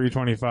taking the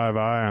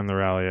 325i on the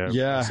rally,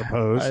 I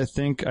suppose. I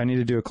think I need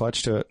to do a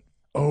clutch to it.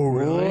 Oh,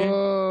 really?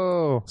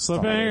 Whoa.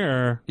 Slipping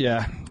or?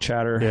 Yeah.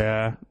 Chatter.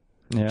 Yeah.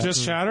 Yeah.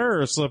 Just chatter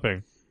or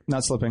slipping?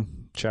 Not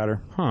slipping.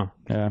 Chatter. Huh.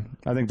 Yeah.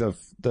 I think the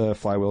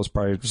flywheel's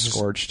probably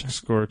scorched.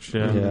 Scorch,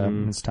 yeah. Yeah.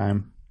 It's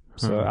time.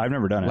 So I've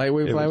never done it.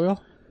 Lightweight It was-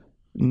 flywheel?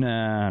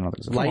 Nah, I don't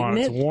think so. Lighten on,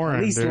 it's it? Warren,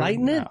 At least dude.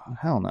 lighten it? No,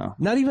 hell no.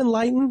 Not even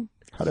lighten?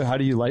 How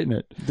do you lighten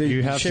it?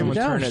 You have shave it someone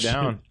down. turn it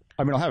down.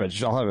 I mean, I'll have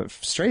it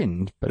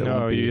straightened, but it No,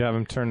 won't be. you have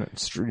him turn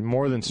it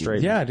more than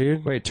straight. Yeah,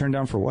 dude. Wait, turn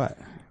down for what?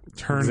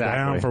 Turn Exactly.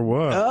 down for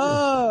what?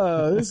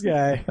 Oh, this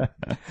guy.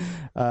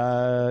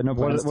 No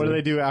plans. What do to.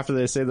 they do after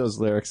they say those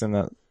lyrics in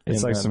that?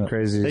 It's in like that- some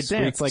crazy. They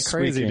dance like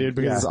crazy, squeaking. dude,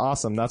 because Yeah. it's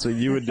awesome. That's what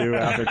you would do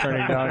after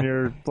turning down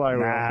your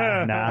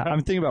flywheel. Nah. I'm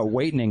thinking about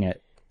weightening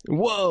it.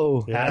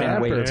 Whoa. Yeah,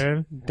 adding weight.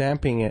 dude.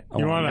 Damping it.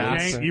 You want to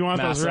mass- hang? You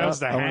want those mass revs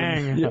to up?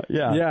 hang? Yeah.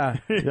 Yeah.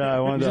 Yeah. I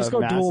want Just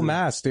go dual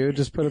mass, dude.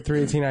 Just put a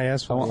 318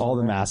 IS. I want all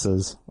the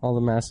masses. All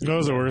the masses. That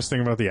was the worst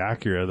thing about the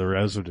Acura. The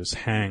revs would just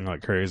hang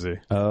like crazy.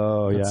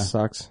 Oh That yeah.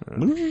 sucks.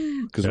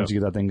 Because once you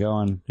get that thing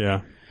going,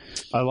 Yeah.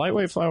 A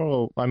lightweight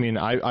flywheel. I mean,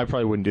 I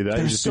probably wouldn't do that.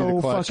 they're You just do the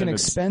so clutch fucking and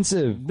it's-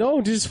 expensive. No,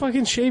 just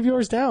fucking shave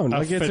yours down. A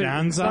Like it's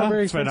Fidanza? not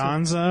very expensive.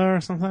 Fidanza or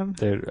something?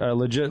 Dude,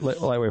 legit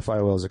lightweight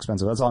flywheel is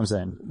expensive. That's all I'm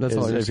saying. That's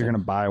all you're if you're saying.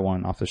 going to buy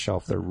one off the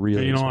shelf, they're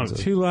really You don't want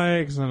expensive. two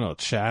legs, and then it'll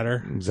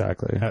chatter.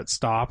 Exactly. At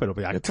stop, it'll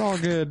be like, It's all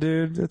good,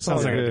 dude. It's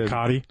sounds all like a good.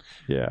 Ducati.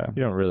 Yeah.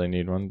 You don't really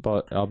need one,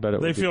 but I'll bet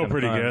it. They would be feel kinda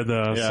pretty fun. good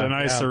though. Yeah. So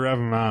nice to rev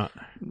them out.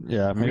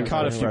 Yeah. We Maybe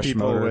caught a few fresh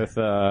people motor. with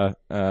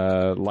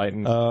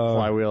lightened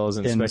flywheels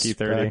in In Specky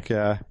 30. spec,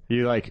 yeah.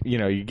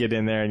 You get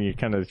in there and you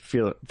kind of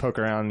feel it, poke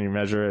around, and you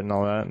measure it and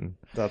all that. And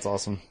That's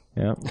awesome.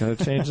 yeah, gotta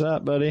change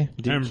that, buddy. And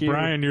DQ.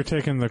 Brian, you're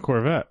taking the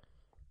Corvette.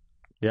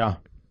 yeah,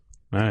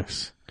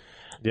 Nice.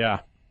 yeah.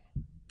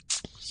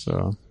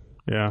 So,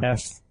 yeah.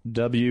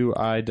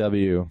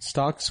 FWIW.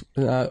 Stocks,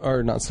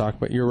 or not stock,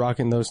 but you're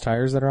rocking those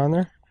tires that are on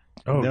there?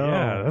 Oh, No.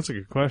 yeah. That's a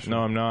good question. No,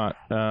 I'm not.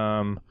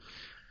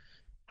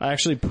 I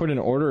actually put an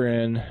order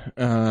in.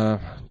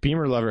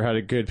 Beamer Lover had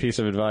a good piece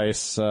of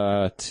advice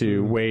to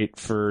wait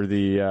for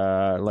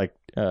the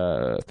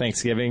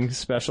Thanksgiving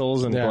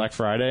specials and Yeah. Black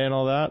Friday and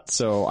all that.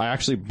 So I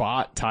actually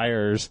bought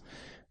tires,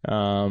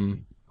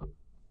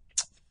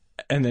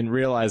 and then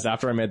realized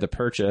after I made the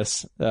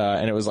purchase,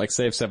 and it was like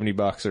save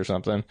 $70 or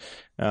something.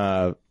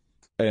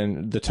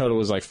 And the total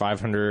was like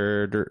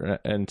 500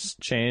 and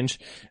change.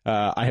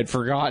 I had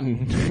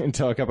forgotten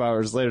until a couple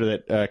hours later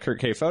that Kurt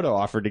K. Photo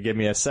offered to give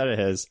me a set of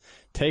his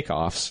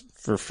takeoffs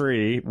for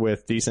free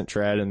with decent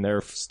tread, and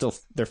they're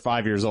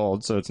 5 years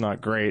old, so it's not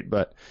great,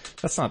 but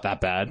that's not that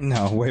bad.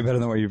 No, way better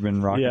than what you've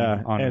been rocking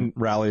Yeah, on and-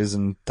 rallies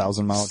and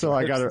 1,000-mile. So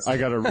I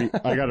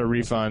got a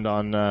refund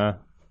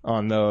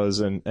on those,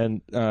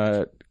 and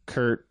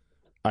Kurt,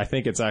 I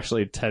think it's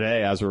actually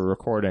today as we're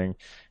recording,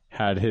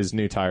 had his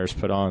new tires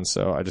put on,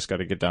 so I just got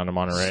to get down to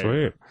Monterey.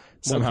 Sweet.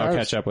 Somehow tires?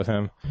 catch up with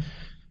him.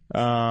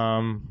 I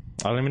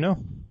don't even know.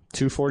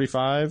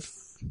 245,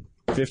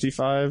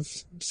 55,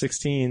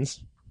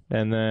 16s,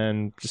 and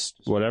then just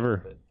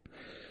whatever.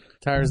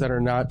 Tires that are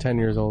not 10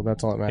 years old.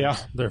 That's all that matters.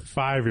 Yeah, They're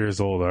 5 years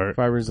old, Art.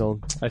 5 years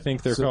old. I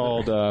think they're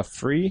called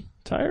free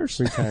tires.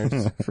 Free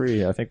tires.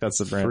 Free. I think that's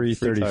the brand. free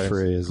 30 tires.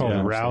 free is Called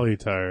yeah. rally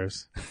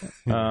tires.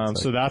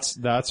 So that's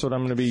what I'm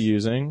going to be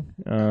using,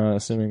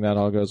 assuming that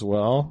all goes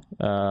well.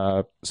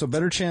 So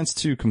better chance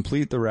to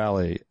complete the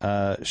rally.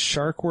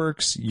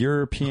 Sharkworks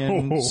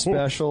European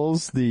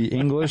Specials, the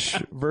English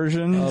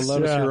version,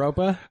 Lotus Yeah.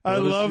 Europa. I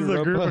Lotus love the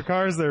Europa. group of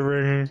cars they're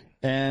bringing.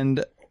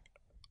 and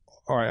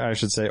or I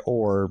should say,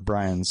 or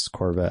Brian's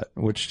Corvette.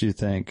 Which do you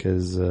think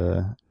is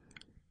a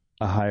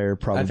higher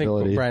I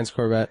probability? think Brian's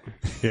Corvette.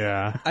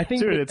 Yeah. I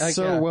think Dude, it's like,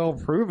 so well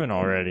proven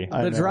already.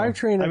 I the know.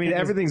 drivetrain. I mean, think, is-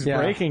 everything's yeah.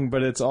 breaking,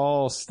 but it's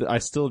all. I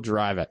still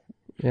drive it.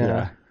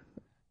 Yeah.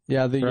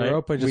 Yeah, the Right?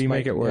 Europa just We might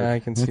make it work. Yeah, I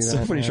can see It's that.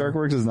 so funny. yeah.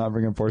 Sharkworks is not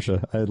bringing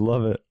Porsche. I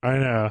love it. I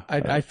know.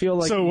 I feel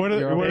like So what are-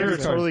 Europa- what are You're your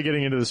cars? totally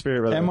getting into the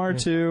spirit. By the way.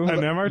 MR2,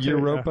 An MR2,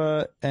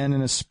 Europa, and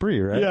an Esprit,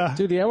 right? Yeah.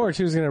 Dude, the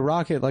MR2 is going to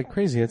rock it like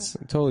crazy. It's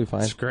totally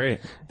fine. It's great.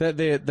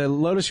 The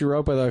Lotus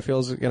Europa though I feel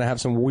is going to have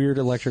some weird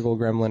electrical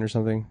gremlin or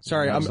something.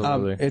 Sorry,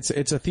 Absolutely.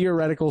 it's a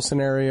theoretical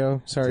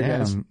scenario. Sorry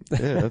guys. Damn.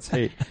 Yeah, that's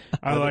hate.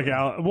 I like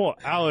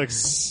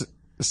Alex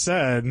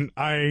said,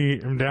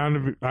 I'm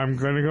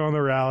going to go on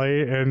the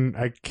rally and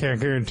I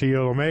can't guarantee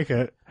you'll make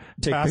it.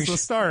 past the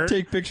start.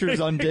 Take pictures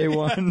on day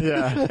one.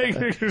 Yeah, take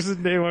pictures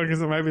on day one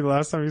because it might be the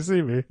last time you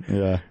see me.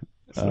 Yeah.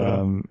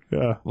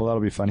 Yeah, Well,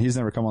 that'll be fun. He's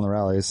never come on the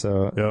rally,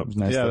 so Yep. it's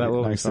nice Yeah, that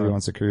will be nice that he fun.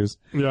 wants to cruise.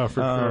 yeah,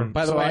 for sure.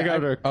 By the so way, I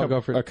got I'll go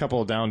for it. a couple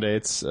of down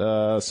dates.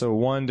 So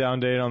one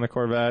down date on the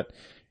Corvette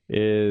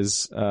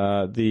is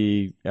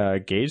the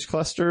gauge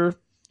cluster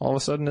all of a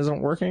sudden isn't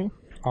working,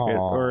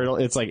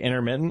 it's like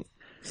intermittent.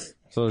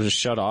 So it'll just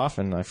shut off,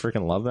 and I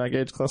freaking love that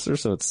gauge cluster,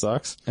 so it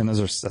sucks. And that's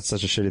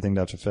such a shitty thing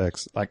to have to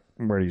fix. Like,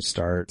 where do you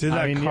start? Did that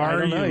I mean, car I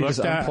don't know, you just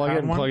looked at unplug it have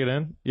and one? plug it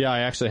in. Yeah, I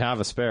actually have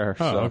a spare.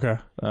 Oh, so, okay.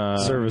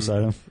 Service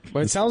item.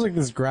 But it sounds like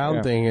this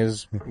ground thing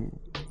is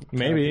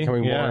Maybe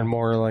becoming more yeah. and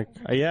more like.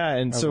 Yeah,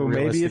 and so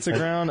maybe realistic it's a thing.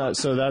 ground.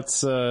 So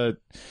that's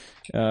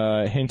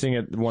hinting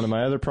at one of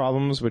my other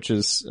problems, which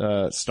is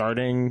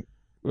starting,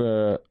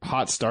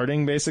 hot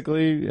starting,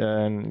 basically.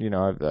 And,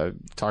 I've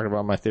talked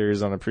about my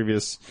theories on a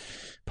previous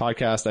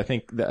podcast. I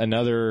think that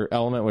another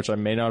element, which I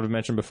may not have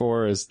mentioned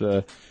before, is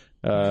the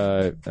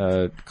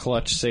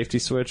clutch safety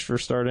switch for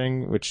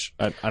starting, which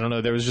I don't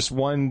know. There was just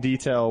one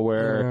detail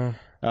where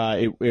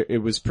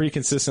it was pretty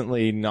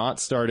consistently not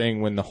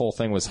starting when the whole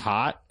thing was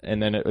hot,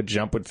 and then a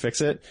jump would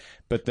fix it.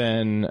 But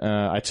then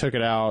I took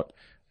it out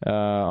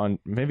on,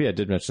 maybe I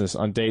did mention this,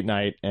 on date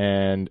night,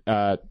 and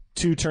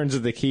 2 turns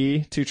of the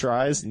key, 2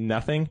 tries,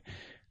 nothing.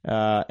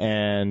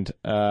 And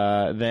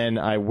then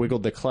I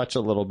wiggled the clutch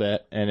a little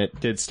bit, and it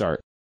did start.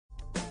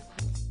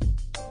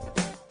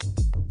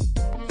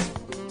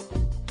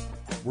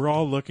 We're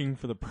all looking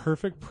for the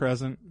perfect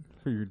present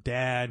for your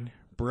dad,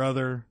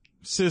 brother,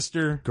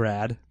 sister,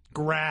 Grad.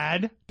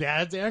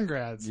 dads and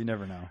grads. You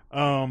never know.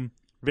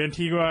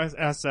 Vantigo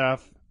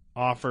SF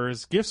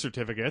offers gift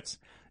certificates,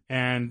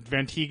 and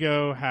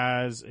Vantigo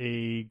has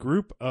a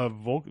group of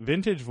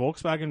vintage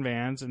Volkswagen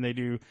vans, and they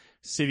do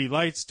city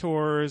lights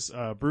tours,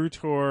 brew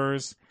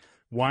tours,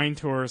 wine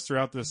tours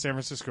throughout the San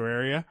Francisco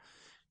area.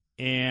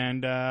 And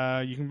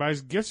you can buy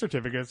gift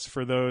certificates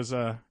for those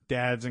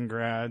dads and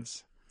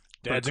grads.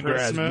 Dads for and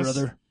grads,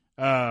 Christmas.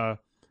 brother.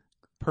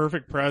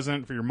 Perfect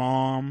present for your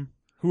mom,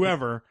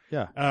 whoever.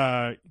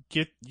 Yeah.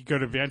 You go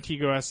to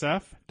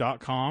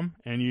vantigosf.com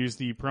and use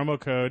the promo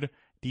code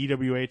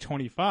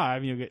DWA25,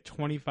 and you'll get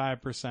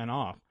 25%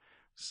 off.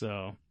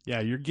 So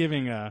yeah, you're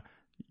giving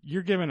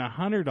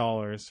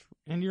 $100,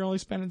 and you're only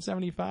spending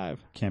 $75.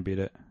 Can't beat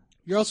it.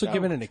 You're also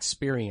given an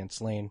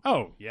experience, Lane.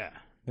 Oh yeah,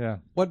 Yeah.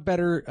 What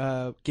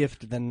better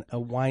gift than a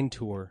wine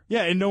tour?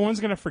 yeah, and no one's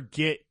gonna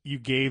forget you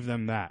gave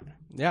them that.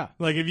 Yeah.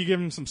 Like if you give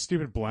them some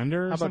stupid blender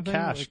or How about something.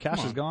 cash? like, Cash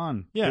come is on.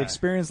 gone. Yeah. The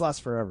experience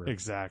lasts forever.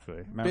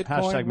 Exactly. Bitcoin,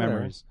 Hashtag whatever.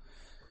 memories.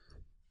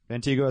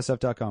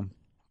 VantigoSF.com.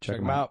 Check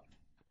them out.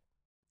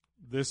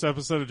 This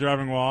episode of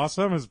Driving While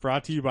Awesome is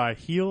brought to you by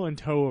Heel and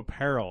Toe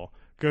Apparel.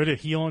 Go to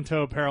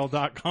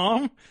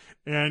heelandtoeapparel.com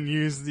and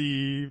use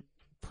the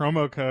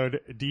promo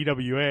code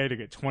DWA to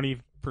get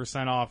 20%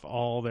 off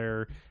all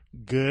their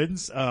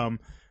goods.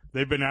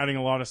 They've been adding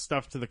a lot of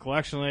stuff to the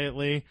collection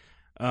lately,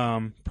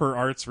 per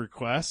Art's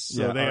request.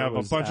 So Yeah, they Art have a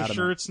was bunch of adamant.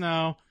 shirts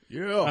now,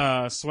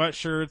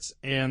 sweatshirts,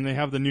 and they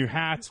have the new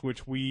hats,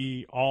 which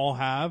we all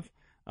have.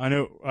 I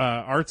know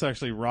Art's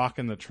actually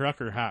rocking the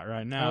trucker hat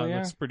right now. Oh, yeah? It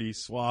looks pretty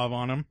suave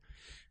on him.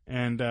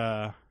 And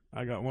I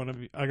got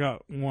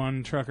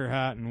one trucker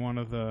hat and one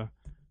of the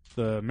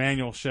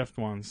manual shift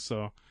ones.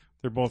 So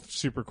they're both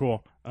super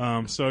cool.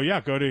 So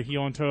yeah, go to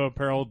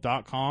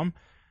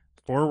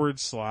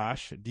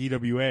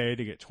heelandtoeapparel.com/DWA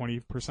to get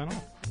 20%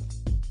 off.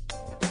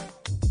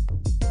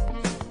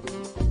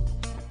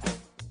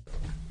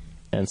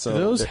 And so Do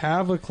those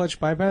have a clutch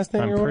bypass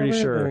thing? I'm or pretty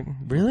whatever? sure.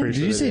 Really? Pretty Did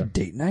sure you they say do.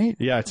 date night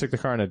Yeah, I took the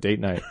car on a date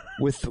night.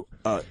 with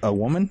a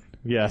woman?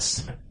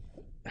 Yes.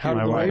 How My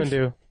did the woman wife.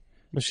 do?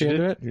 Was she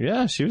into it?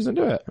 Yeah, she was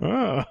into it.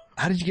 Oh.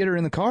 How did you get her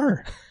in the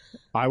car?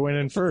 I went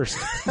in first.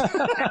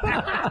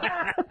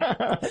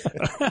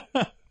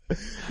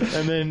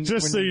 And then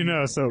Just so you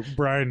know, so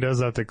Brian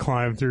does have to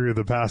climb through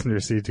the passenger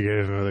seat to get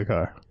into the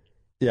car.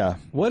 Yeah.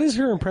 What is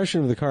her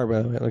impression of the car,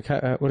 by the way? Like,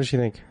 what does she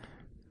think?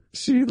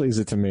 she leaves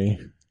it to me.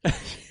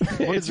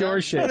 It's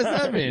your shit. What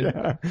does that mean?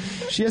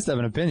 She has to have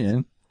an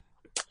opinion.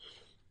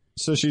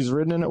 So she's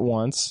ridden in it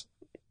once.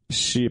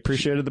 She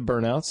appreciated the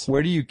burnouts.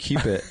 Where do you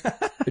keep it?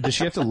 Does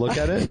she have to look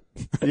at it?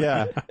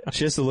 Yeah.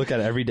 She has to look at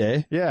it every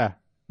day? Yeah.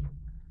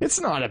 It's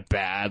not a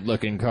bad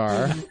looking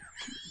car.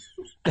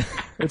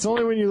 It's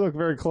only when you look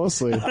very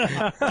closely.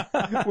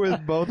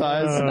 With both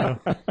eyes.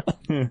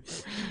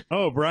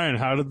 Oh, Brian,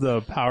 how did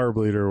the power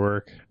bleeder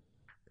work?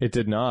 It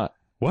did not.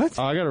 What?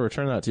 Oh, I got to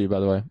return that to you, by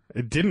the way.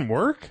 It didn't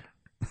work?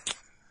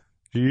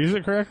 Did you use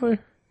it correctly?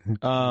 The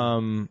a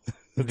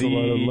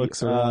lot of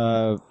looks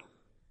around.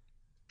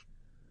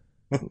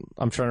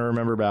 I'm trying to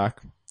remember back.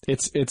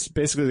 It's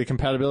basically the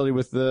compatibility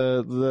with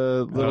the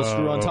little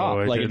screw on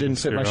top. Like it didn't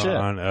fit my screw shit.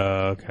 on.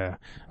 Okay.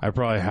 I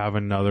probably have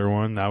another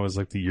one. That was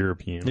like the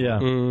European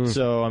one. Yeah.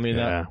 So I mean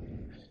Yeah.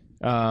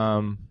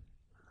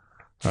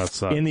 That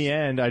sucks. in the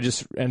end, I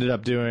just ended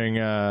up doing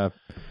the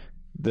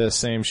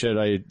same shit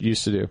I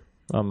used to do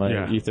on my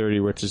Yeah.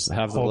 E30, which is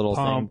have the Hold little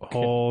pump, thing.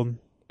 hold.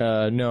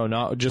 No,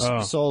 not just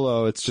Oh.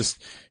 solo. It's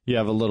just you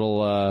have a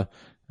little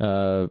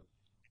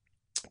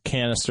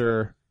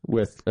canister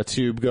with a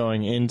tube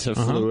going into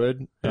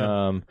fluid.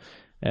 Yeah.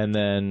 And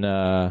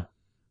then,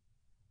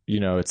 you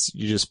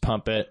just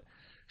pump it.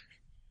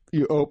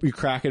 You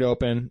crack it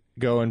open,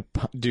 go and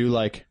do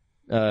like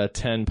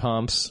 10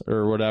 pumps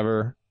or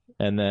whatever,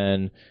 and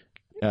then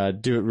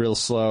do it real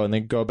slow, and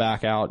then go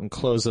back out and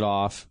close it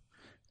off,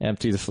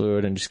 empty the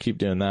fluid, and just keep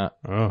doing that.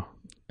 Oh.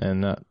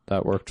 And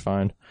that worked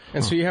fine.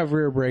 And so you have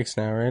rear brakes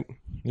now, right?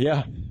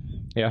 Yeah.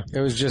 It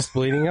was just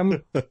bleeding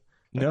them?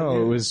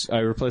 No, I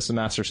replaced the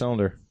master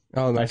cylinder.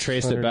 Oh, I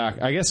traced it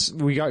back. I guess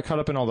we got caught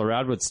up in all the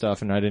Radwood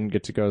stuff, and I didn't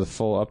get to go to the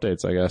full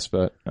updates, I guess.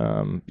 But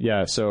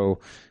so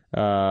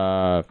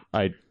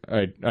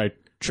I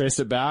traced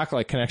it back,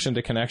 like connection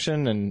to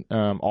connection, and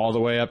all the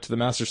way up to the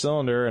master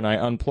cylinder. And I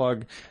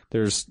unplug.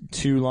 There's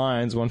 2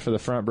 lines, one for the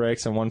front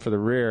brakes and one for the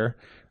rear.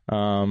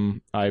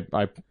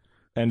 I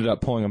ended up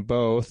pulling them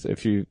both.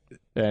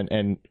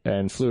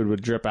 And fluid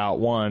would drip out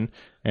one,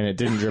 and it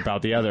didn't drip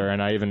out the other.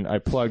 And I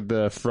plugged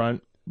the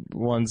front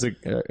ones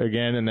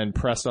again, and then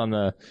pressed on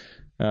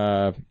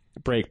the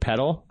brake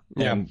pedal,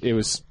 and it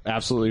was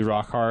absolutely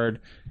rock hard.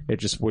 It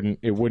just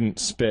wouldn't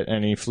spit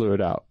any fluid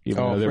out,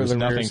 even though there was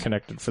nothing rears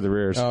connected for the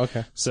rears. Oh,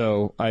 okay.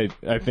 So I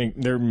think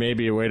there may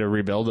be a way to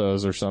rebuild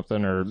those or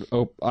something, or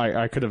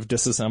I could have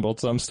disassembled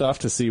some stuff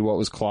to see what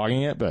was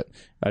clogging it, but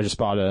I just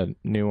bought a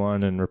new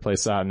one and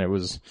replaced that, and it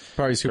was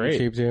probably super great.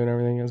 cheap too and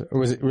everything.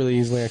 Was it really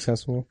easily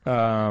accessible?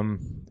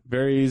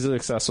 Very easily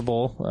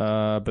accessible,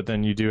 but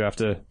then you do have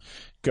to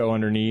go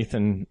underneath,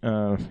 and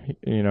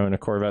in a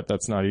Corvette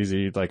that's not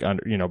easy, like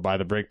by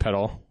the brake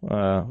pedal.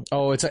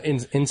 It's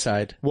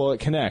inside. Well, it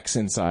connects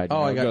inside.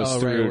 Oh, I got it goes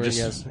through.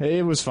 yes.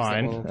 It was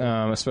fine,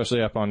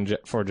 especially up on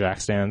for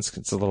jack stands.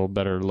 It's a little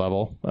better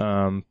level.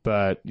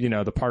 But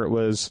the part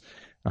was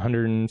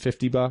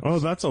 $150. Oh,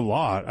 that's a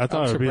lot. I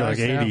thought it would be like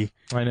 80.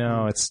 I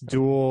know, it's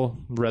dual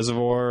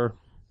reservoir.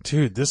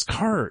 Dude, this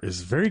car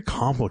is very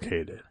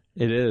complicated.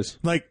 It is.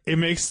 Like, it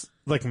makes,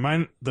 like, the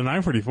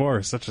 944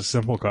 is such a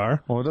simple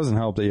car. Well, it doesn't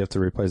help that you have to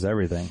replace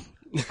everything.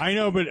 I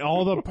know, but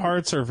all the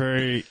parts are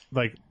very,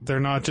 like, they're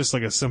not just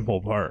like a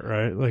simple part,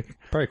 right? Like,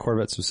 Probably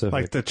Corvette specific.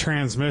 like the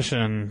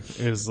transmission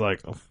is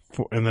like,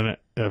 and then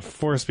a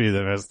 4-speed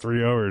that has 3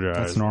 overdrives.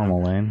 That's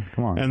normal, Lane.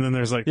 Come on. And then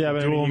there's like Yeah,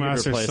 but dual you can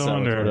master replace that with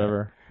cylinder.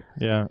 whatever.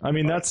 Yeah, I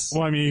mean that's.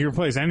 Well, I mean, you can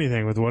replace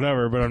anything with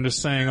whatever, but I'm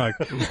just saying, like,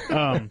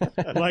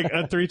 like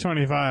a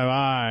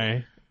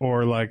 325i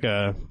or like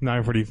a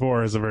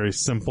 944 is a very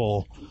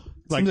simple.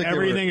 Like,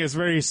 everything is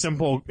very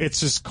simple. It's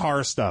just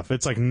car stuff.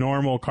 It's like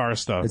normal car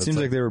stuff. It seems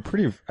like they were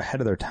pretty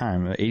ahead of their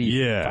time. 80.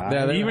 yeah.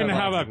 Yeah, they Even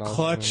have have a technology.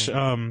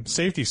 clutch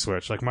safety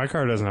switch. Like, my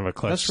car doesn't have a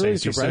clutch That's really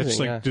safety surprising.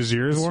 switch. Yeah. Like, does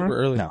yours Super one?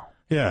 early. No.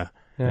 Yeah.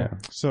 Yeah.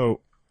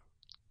 So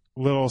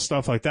little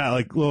stuff like that,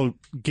 like little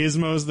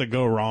gizmos that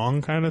go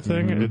wrong kind of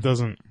thing. Mhm. It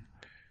doesn't.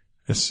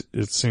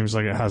 It seems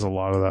like it has a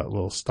lot of that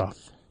little stuff.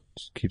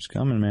 Just keeps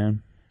coming,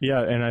 man.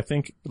 Yeah, and I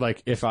think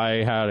like if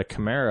I had a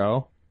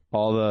Camaro,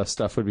 all the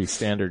stuff would be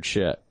standard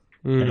shit.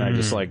 And I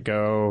just like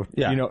go,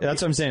 Yeah,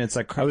 that's what I'm saying. It's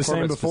like I was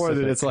saying before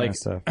that it's like,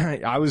 stuff.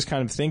 I was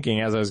kind of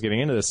thinking as I was getting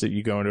into this that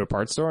you go into a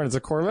parts store and it's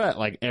a Corvette.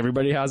 Like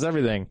everybody has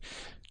everything.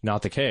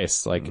 Not the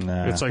case. Like,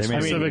 Nah, It's like they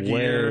made specific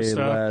way gear stuff.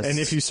 less- and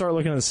if you start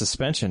looking at the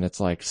suspension, it's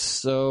like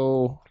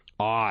so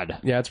odd.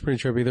 Yeah, it's pretty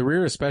trippy. The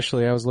rear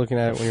especially, I was looking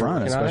at it when you were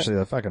front, looking at especially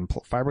the fucking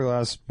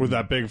fiberglass. With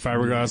that big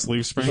fiberglass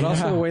leaf spring. it. But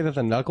also the way that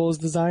the knuckle is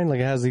designed, like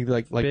it has the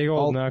like Big old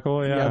all-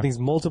 knuckle, yeah. these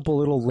multiple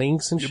little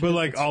links and shit. But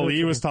like It's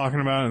Ali so was talking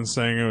about and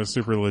saying it was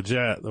super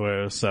legit the way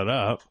it was set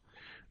up.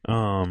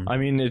 I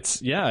mean,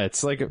 it's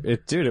like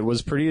dude, it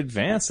was pretty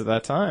advanced at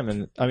that time,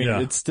 and I mean, Yeah.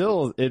 it's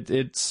still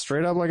it's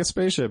straight up like a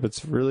spaceship. It's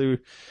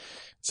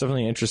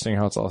definitely interesting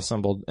how it's all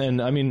assembled,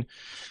 and I mean,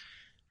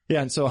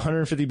 yeah, and so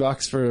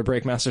 $150 for a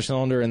brake master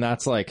cylinder, and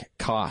that's like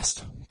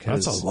cost.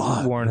 That's a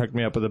lot. Warren hooked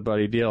me up with a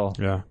buddy deal.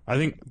 Yeah. I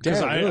think,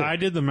 cause Yeah, really. I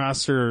did the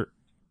master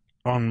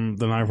on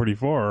the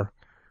 944.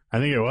 I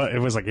think it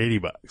was like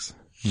 $80.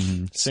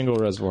 Single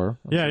reservoir.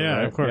 Yeah. Yeah.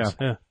 Right? Of course.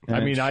 Yeah. I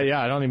mean,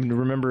 I don't even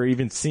remember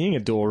even seeing a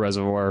dual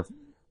reservoir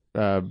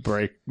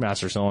brake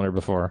master cylinder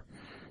before,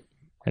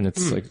 and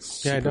it's like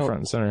super I don't. front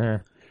and center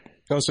here.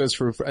 Oh, so it's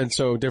and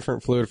so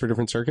different fluid for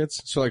different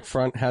circuits. So like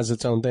front has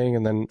its own thing,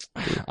 and then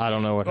I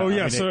don't know what. Oh I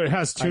yeah. mean, So it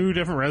has 2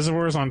 different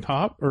reservoirs on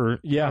top or?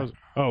 Yeah.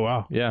 Oh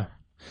wow. Yeah.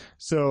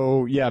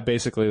 So yeah,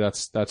 basically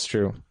that's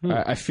true.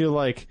 I feel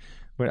like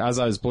as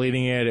I was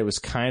bleeding it was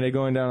kind of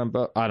going down.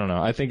 But I don't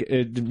know. I think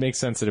it makes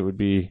sense that it would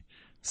be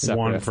separate.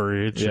 One for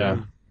each.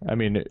 Yeah. I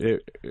mean, So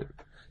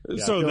I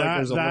feel like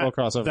there's a little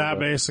crossover, that but-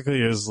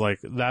 basically is like,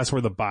 that's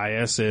where the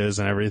bias is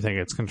and everything.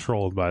 It's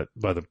controlled by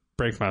the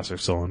brake master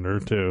cylinder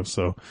too.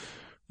 So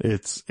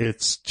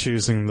it's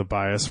choosing the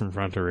bias from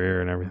front to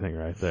rear and everything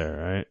right there,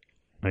 right?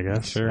 I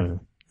guess. Sure.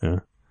 Yeah.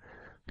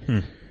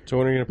 so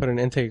when are you gonna put an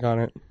intake on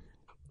it?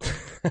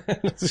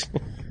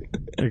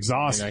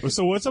 Exhaust.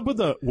 So what's up with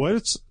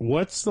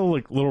what's the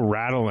like little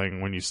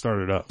rattling when you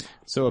start it up?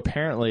 So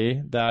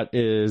apparently that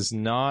is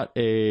not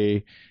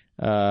a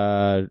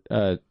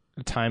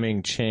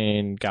timing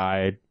chain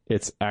guide.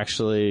 It's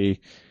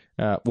actually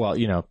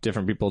well,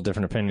 different people,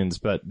 different opinions,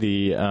 but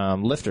the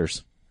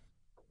lifters,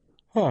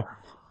 Huh.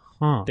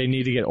 they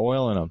need to get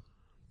oil in them.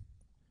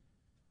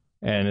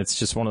 And it's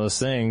just one of those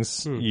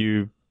things,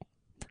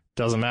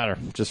 doesn't matter.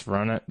 Just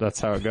run it. That's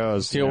how it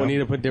goes. Do you need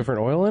to put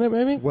different oil in it,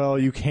 maybe? Well,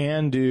 you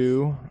can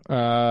do.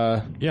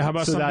 Yeah, how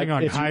about so something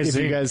that like high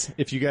zinc?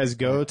 if you guys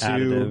go to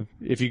Additive.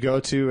 if you go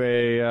to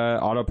a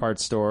auto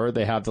parts store,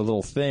 they have the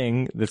little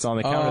thing that's on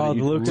the counter. Oh, that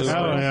you the Lucas glue thing.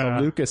 on, Oh, yeah.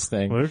 the Lucas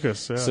thing.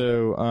 Lucas, yeah.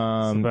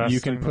 So the best you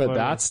can thing to put play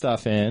that with.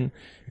 stuff in.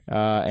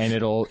 And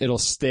it'll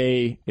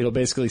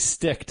basically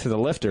stick to the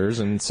lifters,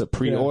 and it's a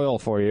pre-oil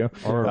for you.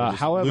 Or just loosen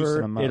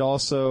However, them up. it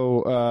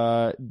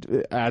also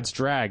adds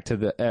drag to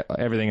the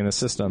everything in the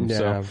system. Yeah.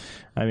 So,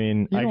 I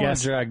mean, You I don't guess. want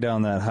to drag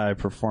down that high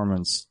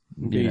performance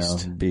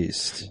beast.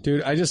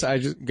 Dude, I just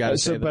gotta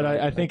say But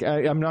that. I think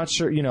I'm not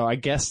sure. I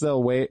guess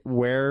they'll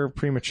wear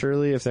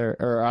prematurely if they're,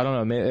 or I don't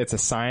know. Maybe it's a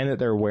sign that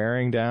they're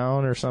wearing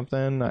down or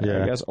something. I Yeah.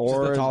 guess, Just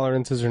or the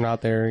tolerances are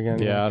not there again.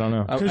 yeah, I don't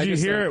know. Because you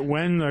just hear it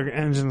when the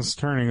engine's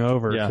turning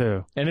over, Yeah,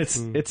 too. and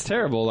it's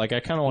terrible. Like I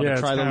kind of want Yeah, to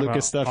it's try the kind of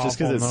Lucas a stuff just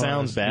because it awful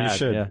sounds noise. bad. You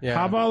should. Yeah. Yeah.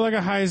 How about like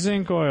a high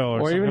zinc oil or Or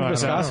something even like that?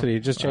 viscosity,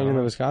 just changing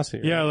the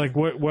viscosity. Yeah, like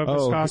what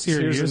Oh, viscosity are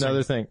you here's using?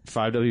 another thing.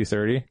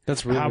 5W30.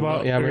 That's really How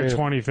about yeah, like a maybe-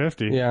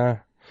 2050? Yeah.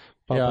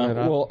 Bumping it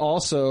up. Well,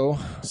 also,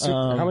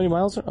 How many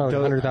miles? Oh,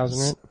 100,000,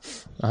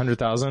 right?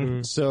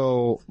 100,000.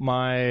 So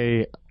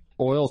my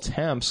oil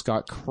temps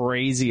got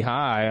crazy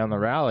high on the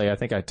rally. I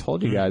think I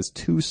told you guys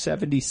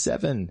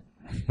 277.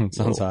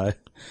 Sounds high.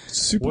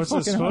 Super What's it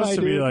fucking supposed high,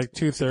 to be, dude. like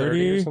 30 or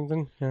 230?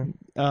 something? Yeah.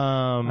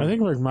 I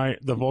think like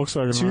the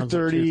Volkswagen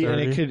 230,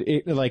 and it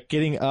could like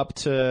getting up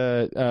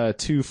to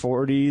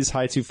 240s,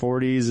 high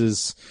 240s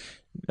is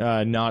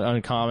not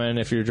uncommon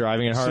if you're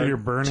driving it hard. So you're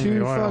burning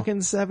the oil.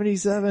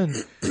 277.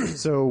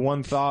 So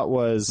one thought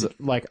was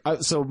like,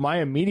 so my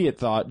immediate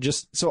thought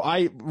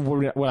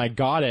when I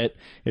got it,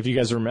 if you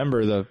guys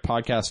remember the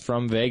podcast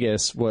from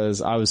Vegas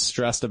was I was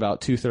stressed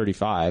about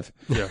 235.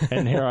 Yeah.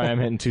 And here I am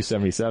hitting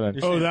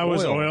 277. Oh, that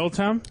was oil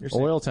temp?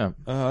 Oil temp.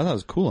 I thought it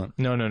was coolant.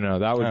 No.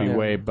 That would be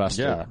way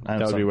busted. Yeah, I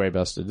that would be understand. way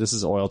busted. This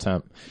is oil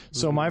temp.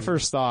 So my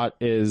first thought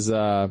is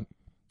get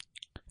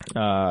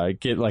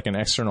like an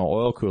external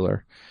oil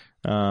cooler.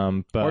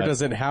 But Or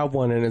does it have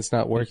one and it's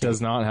not it working? does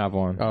not have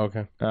one. Oh,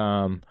 okay.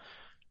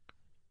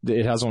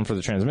 It has one for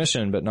the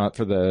transmission, but not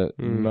for the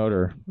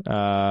motor.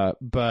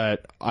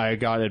 But I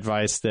got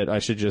advice that I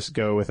should just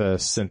go with a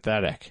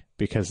synthetic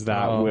because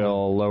that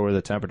will lower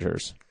the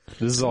temperatures.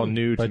 This is all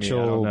new to But me. I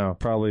don't you'll know.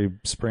 probably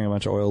spring a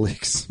bunch of oil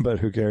leaks, but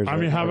who cares? I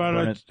mean, how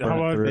about Thick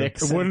wouldn't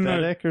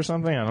synthetic or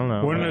something? I don't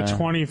know. wouldn't a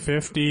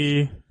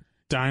 2050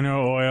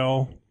 dyno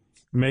oil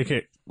make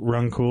it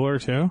run cooler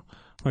too?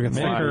 Like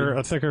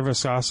a thicker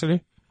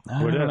viscosity?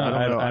 Would it?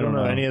 I don't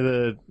know any of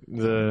the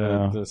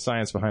No. the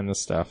science behind this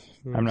stuff.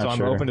 I'm not so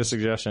sure. I'm open to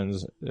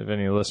suggestions if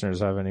any listeners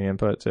have any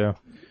input too.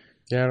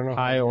 Yeah, I don't know.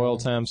 High oil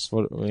temps,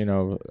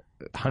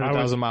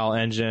 100,000 mile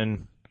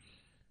engine.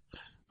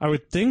 I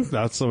would think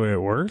that's the way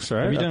it works,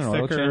 right? Have you done an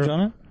oil change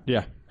on it?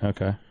 Yeah.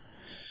 Okay.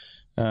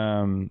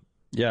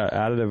 Yeah,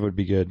 additive would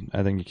be good.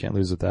 I think you can't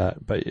lose with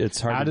that, but it's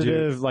hard to do.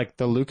 Additive, like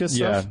the Lucas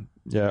Yeah, stuff?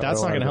 yeah. That's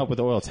oil not going to additive. help with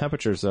oil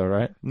temperatures though,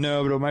 right?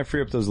 No, but it might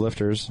free up those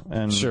lifters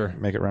and Sure.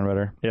 make it run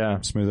better,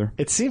 Yeah. smoother.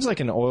 It seems like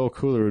an oil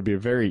cooler would be a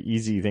very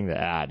easy thing to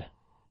add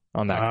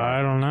on that car.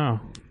 I don't know.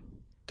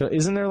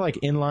 Isn't there like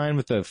inline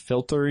with the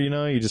filter,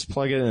 you just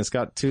plug it and it's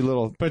got two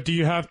little... But do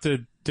you have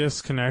to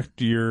disconnect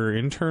your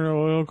internal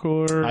oil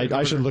cooler?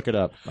 I should look it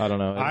up. I don't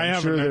know. I I'm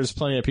have sure an- there's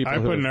plenty of people I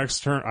who... put an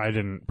external. I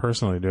didn't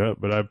personally do it,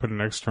 but I put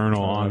an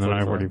external on the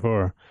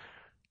 944.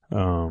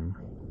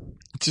 944.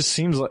 It just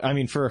seems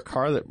like, for a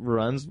car that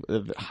runs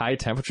at high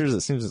temperatures,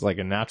 it seems like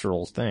a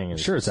natural thing.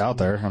 Sure, it's out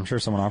there. I'm sure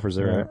someone offers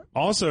it, right?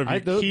 Also, if you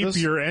keep those-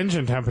 your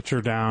engine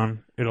temperature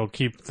down, it'll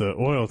keep the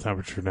oil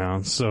temperature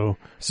down. So,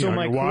 So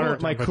my your water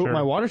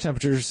my water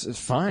temperature is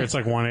fine. it's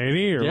like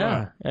 180 or yeah,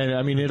 what?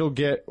 and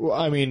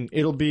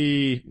it'll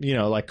be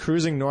like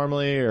cruising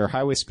normally or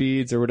highway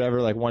speeds or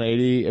whatever, like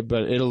 180.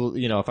 But it'll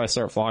if I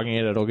start flogging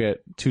it, it'll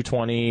get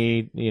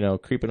 220.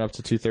 Creeping up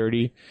to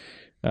 230.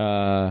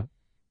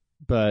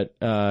 But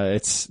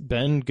it's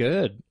been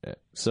good.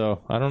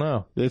 So I don't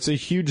know. It's a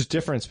huge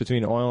difference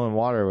between oil and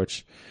water,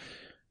 which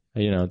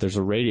there's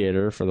a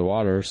radiator for the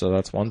water, so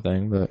that's one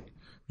thing. But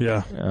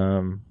Yeah.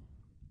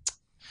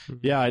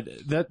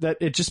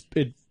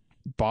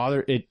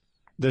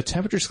 The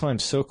temperatures climb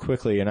so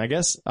quickly, and I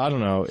guess I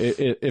don't know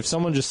if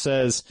someone just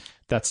says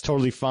that's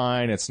totally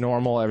fine, it's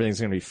normal,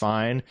 everything's going to be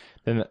fine,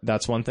 then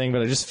that's one thing.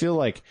 But I just feel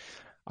like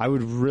I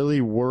would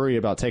really worry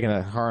about taking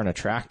that car on a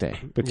track day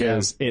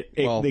because it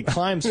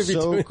climbs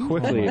so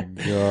quickly.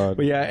 God.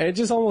 But yeah, it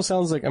just almost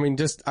sounds like,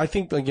 I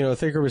think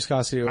thicker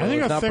viscosity oil. I think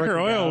is a not thicker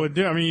breaking oil down. would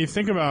do. I mean, you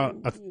think about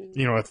a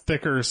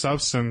thicker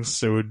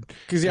substance, it would.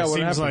 Because it what seems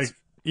happens, like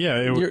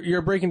it would,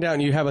 you're breaking down.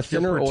 You have a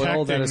thinner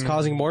oil that is protecting-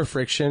 causing more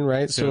friction,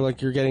 right? So Yeah.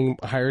 like you're getting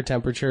higher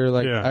temperature.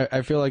 Like Yeah.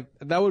 I feel like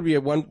that would be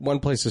one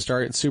place to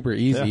start. It's super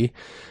easy.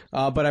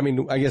 But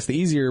I guess the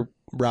easier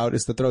route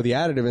is to throw the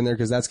additive in there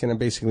because that's going to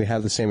basically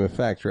have the same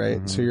effect,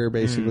 right? So you're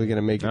basically going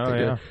to make it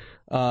thicker.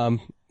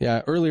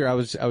 Yeah, earlier I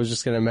was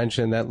just going to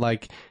mention that,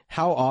 like,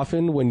 how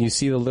often when you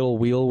see the little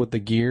wheel with the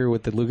gear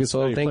with the Lucas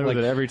Oil you thing, play with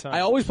like it every time. I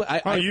always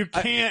play. You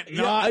can't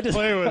I just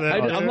play with it.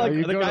 I'm like,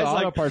 you the go to guy's the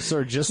auto like, parts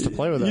store just to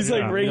play with it. he's Yeah.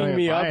 like You ringing don't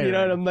me even up, buy you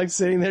know, and it. I'm like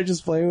sitting there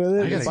just playing with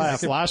it. I can buy a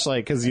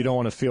flashlight because you don't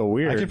want to feel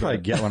weird. I could probably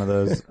get one of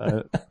those.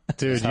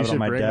 Dude, have you it on should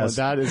my bring one. desk.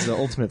 That is the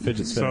ultimate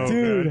fidget spinner. So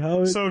Dude, good.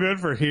 how is- So good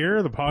for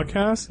here, the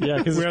podcast. Yeah,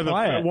 'cause we it's have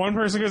quiet. one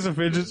person gets a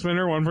fidget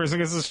spinner, one person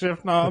gets a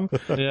shift knob,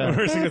 Yeah. one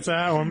person gets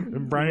that,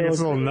 one Brian gets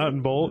a little nut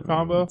and bolt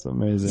combo. It's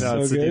amazing. No,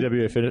 it's So the good.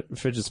 DWA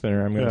fidget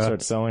spinner. I'm going to Yeah.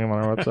 start selling them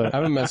on our website.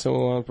 I've been messing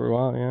with one for a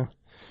while, yeah.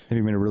 Have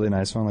you made a really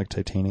nice one, like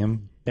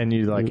titanium? And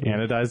you like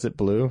anodized it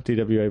blue,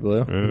 DWA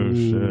blue. Oh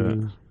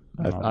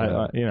shit.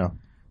 I you know,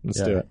 let's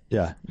yeah. do it.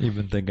 Yeah. You've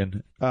been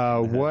thinking.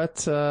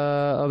 What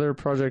other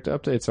project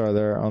updates are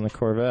there on the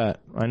Corvette?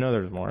 I know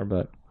there's more,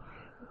 but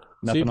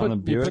Nothing put- on the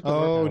you Buick? put the-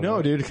 oh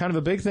no, dude! Kind of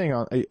a big thing.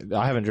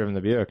 I haven't driven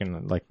the Buick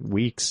in like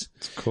weeks.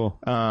 Cool.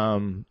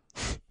 On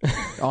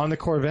the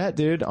Corvette,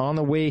 dude. On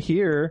the way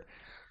here,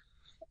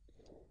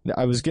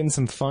 I was getting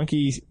some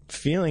funky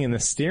feeling in the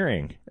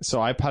steering,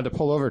 so I had to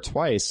pull over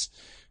twice.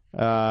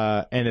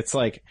 And it's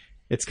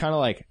kind of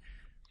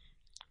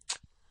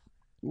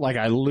like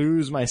I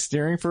lose my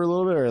steering for a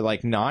little bit, or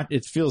like not.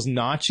 It feels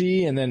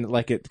notchy, and then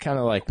like it kind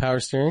of like, Power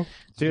steering?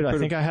 dude, I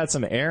think I had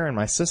some air in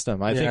my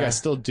system. I think Yeah. I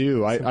still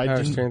do. I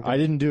power steering didn't. I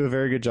didn't do a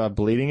very good job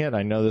bleeding it.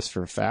 I know this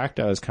for a fact.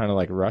 I was kind of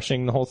like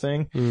rushing the whole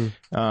thing.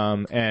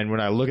 And when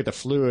I look at the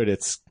fluid,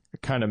 it's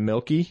kind of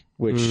milky,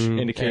 which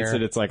indicates air.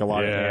 that it's like a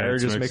lot of air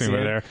it's just mixing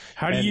with in. air.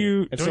 How do And-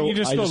 you? and Don't so you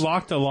just I go just-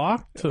 lock to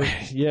lock?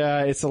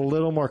 Yeah, it's a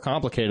little more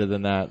complicated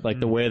than that.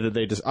 Like the way that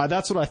they just,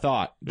 that's what I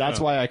thought. That's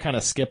why I kind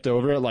of skipped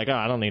over it. Like,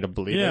 I don't need to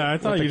bleed it. Yeah, I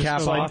thought you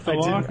just go lock to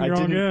lock. You're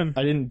all good.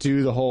 I didn't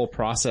do the whole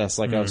process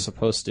like I was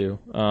supposed to.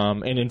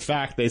 And in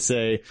fact, they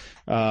say,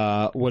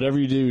 whatever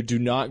you do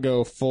not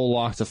go full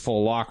lock to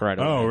full lock right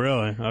away. Oh,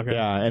 really? Okay.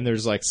 Yeah, and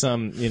there's like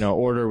some,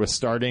 order with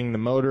starting the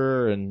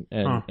motor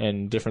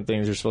and different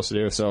things you're supposed to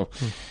do. So,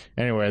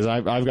 anyways,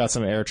 I've got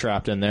some air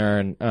trapped in there,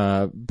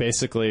 and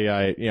basically,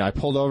 I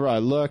pulled over, I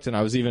looked, and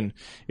I was even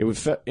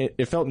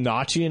it felt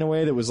notchy in a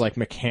way that was like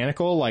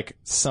mechanical, like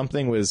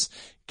something was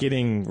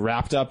getting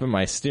wrapped up in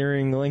my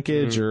steering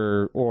linkage,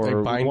 or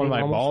Like binding one of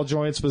my almost? ball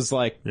joints was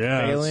like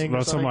Yeah, failing.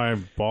 that's how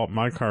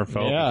my car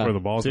felt before the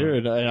balls.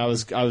 dude. And I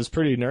was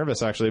pretty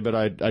nervous actually, but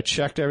I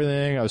checked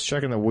everything. I was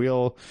checking the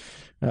wheel.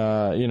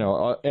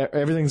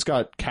 Everything's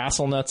got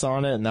castle nuts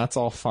on it, and that's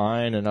all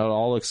fine, and it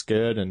all looks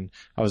good. And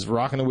I was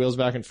rocking the wheels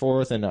back and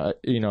forth, and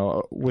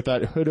with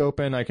that hood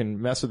open, I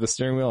can mess with the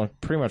steering wheel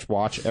and pretty much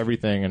watch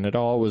everything, and it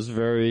all was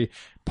very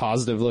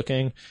positive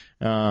looking.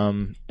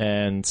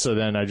 And so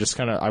then I just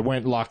I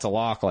went lock to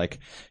lock, like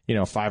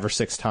 5 or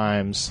 6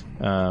 times,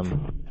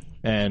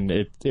 and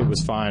it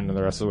was fine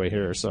the rest of the way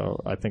here.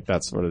 So I think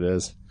that's what it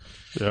is.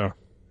 Yeah.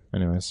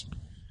 Anyways,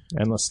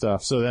 endless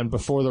stuff. So then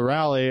before the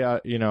rally, I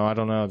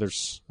don't know.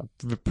 There's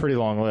a pretty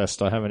long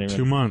list. I haven't 2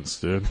 even months,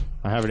 dude.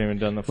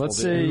 done the full. Let's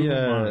deal. say,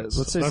 Months.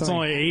 let's say that's something-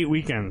 only 8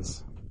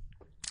 weekends.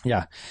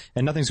 Yeah.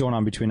 And nothing's going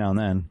on between now and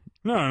then.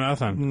 No,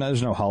 nothing. No,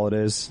 there's no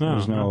holidays. No,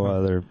 There's no nothing.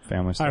 other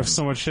family I stuff. have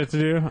so much shit to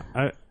do.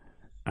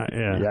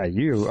 Yeah.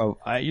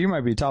 Yeah, you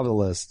might be top of the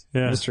list.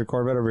 Yeah. Mr.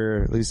 Corvette over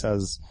here at least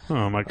has.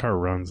 Oh, my car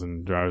runs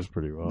and drives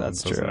pretty well.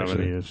 That's It doesn't true, have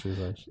actually. any issues,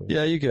 actually.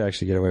 Yeah, you could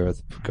actually get away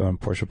with going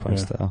Porsche Punch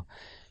style.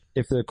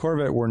 If the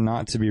Corvette were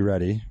not to be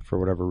ready for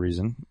whatever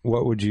reason,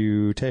 what would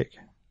you take?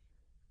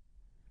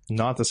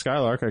 Not the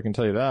Skylark, I can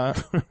tell you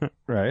that.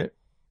 Right?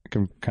 I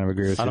can kind of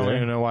agree with I you. don't there.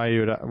 even know why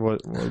you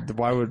would.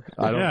 Why would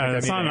I don't? Yeah, think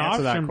it's I need not to an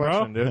answer that option,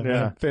 question, bro. dude.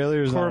 Yeah,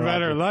 Failure's not an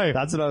Corvette or option. life.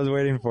 That's what I was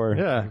waiting for.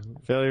 yeah.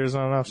 Failure is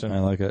not an option. I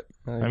like it.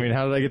 I mean,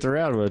 how did I get to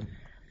Radwood?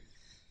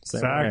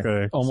 Same way.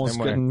 Exactly. Almost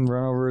Same way. getting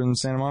run over in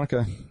Santa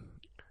Monica.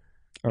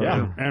 Or-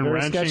 Yeah. And Very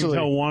wrenching sketchily.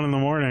 until 1 in the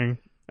morning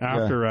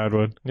after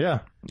Radwood. Yeah,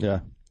 Yeah.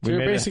 So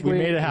you're basically we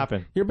made it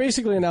happen. You're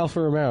basically an Alfa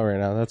Romeo right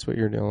now. That's what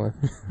you're dealing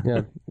with.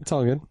 Yeah, it's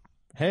all good.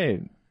 Hey,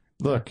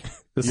 look,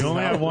 this You is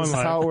only how, have one this is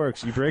life. how it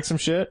works. You break some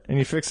shit and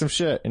you fix some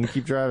shit and you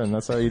keep driving.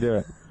 That's how you do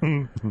it.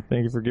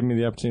 Thank you for giving me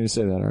the opportunity to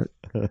say that, Art.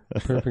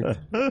 Perfect.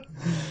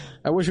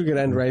 I wish we could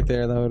end right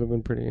there. That would have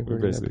been pretty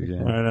Basically,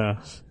 epic. yeah. I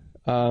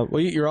know.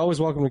 Well, you're always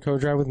welcome to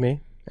co-drive with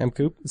me, M.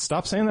 Coop.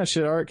 Stop saying that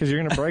shit, Art, because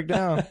you're gonna break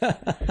down.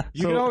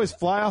 You can always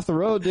fly off the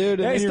road, dude.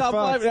 And Hey, then you're stop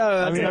fucked. flying. No,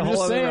 that's I mean, a I'm whole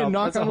just other saying, realm.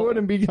 knock That's a on whole- wood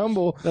and be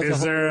humble.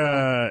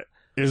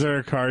 Is there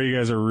a car you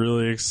guys are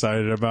really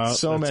excited about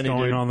So that's many,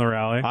 going dude. on the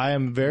rally? I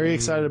am very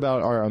excited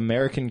about our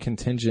American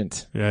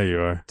contingent, Yeah, you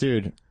are.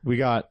 dude. We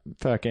got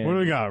fucking What do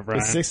we got, the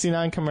Brian?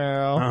 69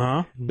 Camaro,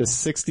 Uh-huh. the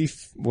 60.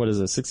 What is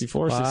it?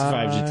 64,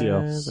 65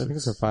 GTO. I think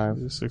it's a 5.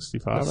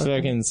 65. The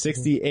fucking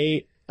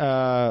 68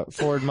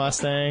 Ford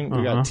Mustang.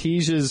 We got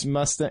Tija's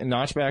Mustang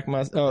notchback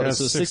Mustang. Oh, Yeah,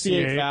 so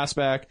 68 68.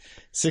 fastback,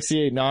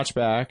 68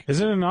 notchback. Is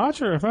it a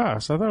notch or a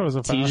fast? I thought it was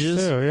a fast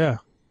Tejas? too, yeah.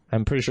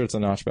 I'm pretty sure it's a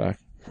notchback.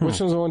 Which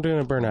one's the one doing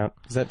a burnout?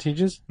 Is that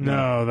Tejas?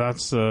 No,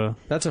 that's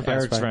That's a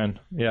Eric's fastback. friend.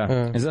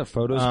 Yeah. Is that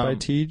photos by Um,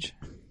 Tej?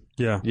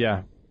 yeah.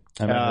 Yeah.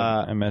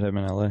 I met him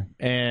in LA.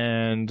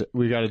 And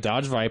we got a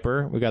Dodge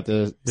Viper. We got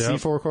the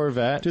C4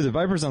 Corvette. Dude, the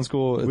Viper sounds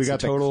cool. It's we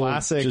got a total the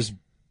classic just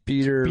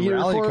beater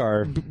rally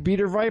car.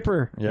 Beater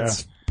Viper. Yeah.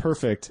 It's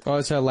perfect. Oh,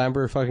 it's a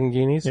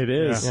Lamborghinis. It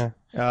is.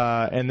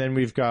 Yeah. And then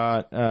we've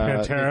got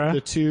Pantera.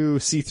 the two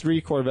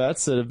C3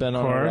 Corvettes that have been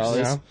on our course,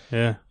 rallies.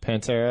 Yeah.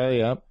 Pantera,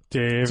 yep.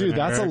 Dave. Dude, and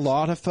that's a Eric.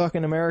 lot of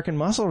fucking American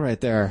muscle right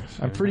there.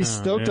 I'm pretty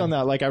stoked on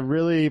that. Like, I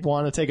really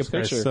want to take a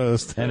picture. So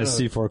stoked. And a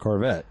C4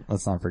 Corvette.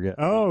 Let's not forget.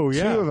 Oh,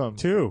 yeah. Two of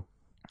them.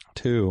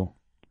 Two.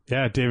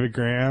 Yeah, David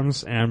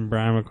Graham's and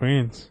Brian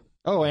McQueen's.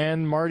 Oh,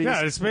 and Marty's.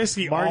 Yeah, it's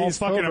basically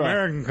Marty's all fucking Cobra.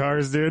 American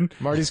cars, dude.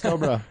 Marty's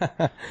Cobra.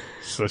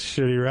 It's a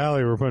shitty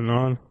rally we're putting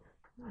on.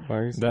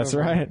 That's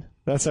right.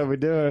 That's how we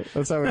do it.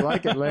 That's how we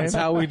like it, Lane. That's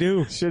how we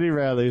do. Shitty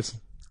rallies.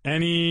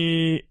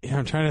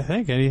 I'm trying to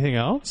think. Anything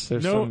else?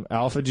 There's some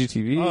Alpha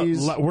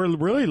GTVs. We're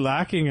really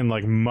lacking in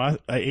like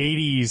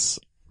 80s.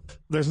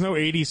 There's no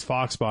 80s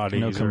Fox bodies.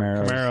 No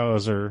Camaros. Or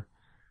Camaros or.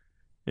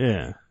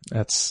 Yeah.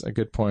 That's a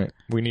good point.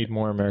 We need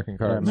more American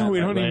cars. No, we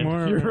don't need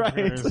more. You're right.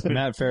 cars.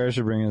 Matt Ferris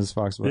should bring his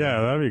Fox.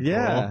 Yeah, that'd be cool.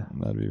 Yeah.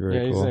 That'd be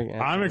very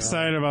cool. I'm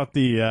excited about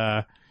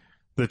the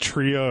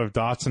trio of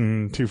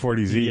Datsun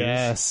 240Zs.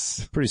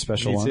 Yes. Pretty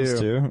special Me ones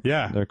too.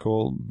 Yeah. They're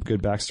cool.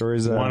 Good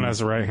backstories. One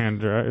has a right-hand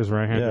drive.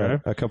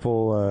 drive. A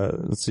couple.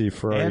 Let's see,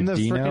 Ferrari And the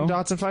Dino. freaking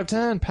Datsun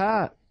 510,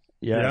 Pat.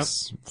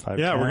 Yes.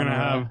 Yeah, we're 510, gonna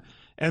have,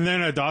 and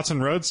then a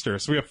Datsun Roadster.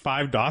 So we have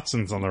 5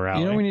 Datsuns on the rally.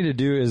 You know what we need to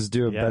do is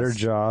do a Yes. better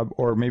job,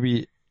 or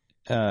maybe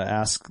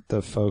ask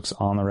the folks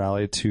on the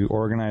rally to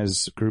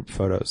organize group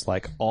photos,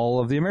 like all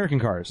of the American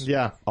cars.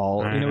 Yeah.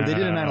 All they did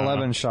a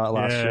 911 shot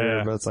last Yeah.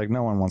 year, but it's like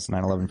no one wants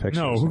 911 pictures.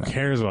 No, you who know?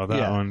 cares about that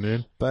Yeah. one,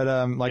 dude? But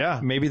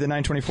Yeah. maybe the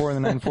 924 and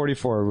the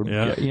 944 would,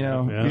 Yeah.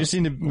 you just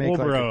need to make We'll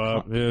like grow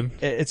up, dude.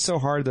 It's so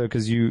hard though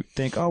because you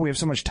think, oh, we have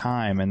so much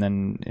time, and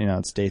then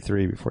it's day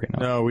 3 before you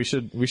know. No, we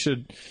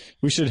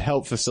should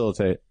help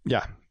facilitate.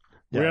 Yeah.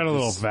 We had a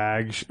little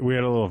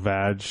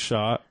vag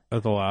shot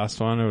at the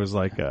last one. It was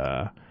like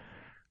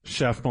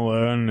Chef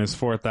Malone and his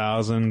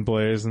 4000,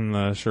 Blaze and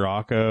the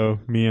Scirocco,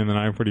 me and the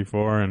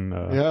 944, and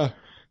and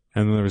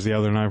then there was the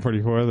other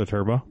 944, the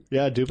turbo.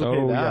 Yeah, duplicate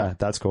Oh that. yeah,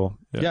 that's cool.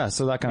 Yeah,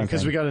 so that kind of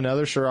Because thing. we got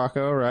another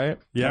Scirocco, right?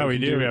 Yeah, we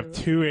do. We have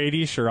 280 And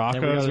we got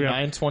Scirocco's. a We have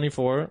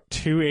 924.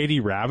 280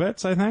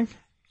 Rabbits, I think.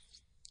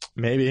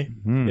 Maybe.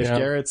 If Yeah.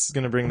 Garrett's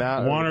going to bring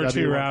that. One or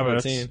two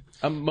rabbits. W114.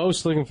 I'm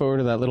most looking forward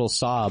to that little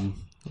Saab.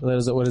 What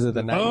is it?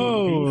 The 90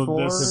 Oh,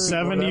 V4? the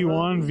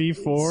 71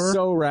 V4.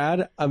 So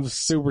rad! I'm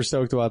super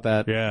stoked about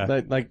that. Yeah.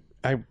 Like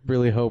I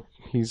really hope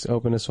he's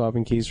open to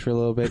swapping keys for a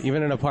little bit,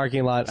 even in a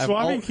parking lot.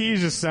 Swapping keys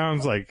just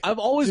sounds like I've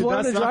always Dude,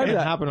 wanted that's to not drive gonna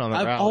that. happen on the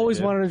I've rally, always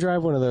dude. wanted to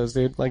drive one of those,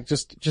 dude. Like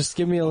just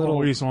give me a little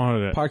always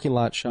wanted it. parking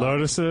lot shot.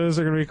 Lotuses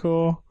are gonna be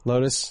cool.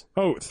 Lotus.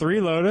 Oh,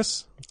 3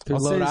 Lotus. I'll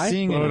say Lodi?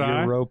 seeing a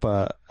Lodi?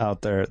 Europa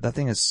out there, that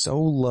thing is so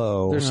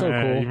low. They're so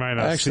cool. You might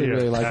not I actually see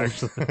really it, like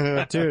them.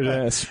 actually. Dude,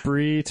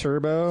 Esprit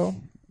Turbo.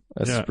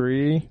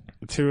 Esprit.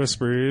 2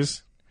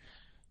 Esprits.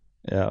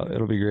 Yeah,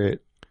 it'll be great.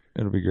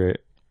 It'll be great.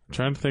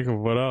 Trying to think of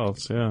what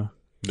else. Yeah.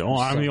 No,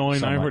 I'm the only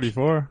so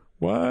 944.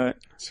 What?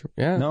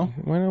 Yeah. No?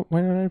 Why not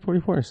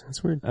 944s?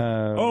 That's weird.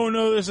 Oh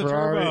no, there's a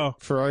turbo.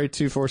 Ferrari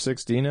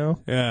 246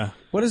 Dino. Yeah.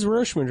 What is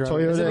Rochman driving?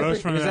 Toyota. Is it-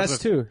 Rochman is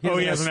has a- S2. Oh,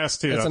 he has an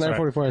S2. That's a That's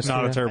 944 right. S2.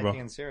 Not a yeah. turbo.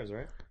 and Sierras,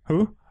 right?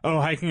 Who? Oh,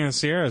 Hiking in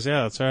Sierras.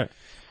 Yeah, that's right.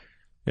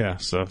 Yeah,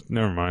 so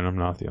never mind. I'm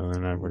not the only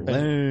 944.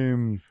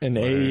 Lame. An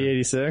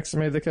AE86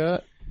 made the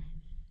cut.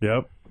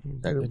 Yep.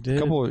 A did.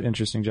 couple of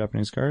interesting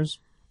Japanese cars.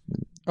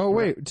 Oh,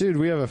 wait. Dude,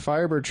 we have a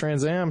Firebird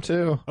Trans Am,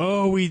 too.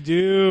 Oh, we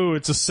do.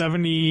 It's a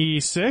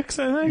 76,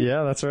 I think.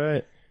 Yeah, that's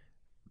right.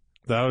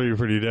 That would be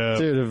pretty dope.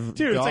 Dude,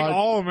 Dude, it's like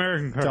all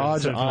American cars. Dodge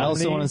essentially. I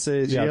also Omni, want to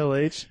say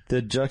GLH.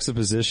 the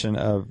juxtaposition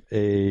of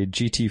a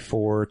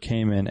GT4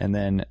 Cayman and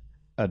then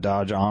a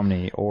Dodge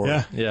Omni, or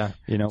Yeah. Yeah.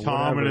 Tom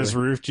whatever. and his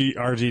roof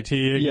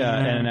RGT. Again. Yeah,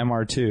 and an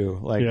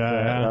MR2. Like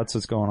Yeah. that's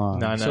what's going on.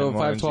 991 So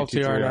 512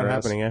 TR not GT3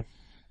 happening, eh?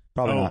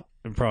 Probably Oh, not.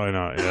 probably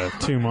not. Yeah,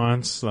 2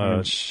 months.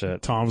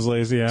 Shit. Tom's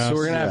lazy ass. So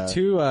we're gonna have Yeah.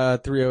 two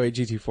 308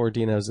 GT4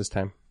 Dinos this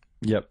time.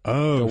 Yep.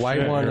 oh, The white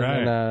shit, one you're right.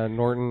 and then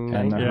Norton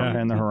And the, 90. Yeah.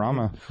 and the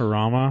Harama.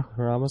 Harama.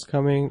 Harama's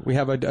coming. We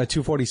have a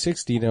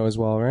 246 Dino as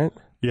well, right?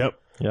 Yep.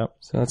 Yep.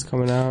 So that's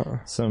coming out.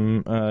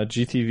 Some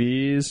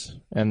GTVs,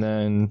 and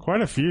then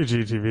Quite a few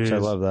GTVs. I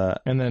love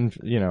that.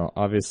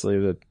 obviously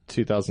the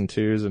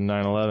 2002s and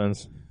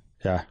 911s.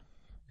 Yeah.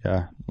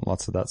 Yeah.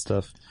 Lots of that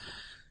stuff.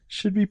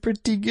 Should be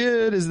pretty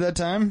good. Is that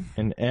time?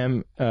 An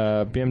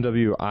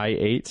BMW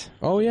i8.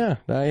 Oh yeah,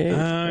 the Oh,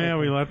 i8. yeah,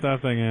 we let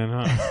that thing in,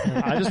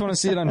 huh? I just want to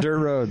see it on dirt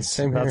roads.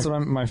 Same That's here. what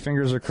my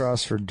fingers are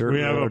crossed for dirt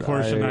We have a road.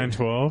 Porsche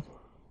 912.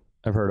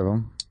 I've heard of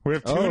them. We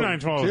have two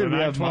 912s, dude, a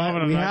 912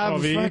 and a we have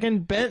 912E. fucking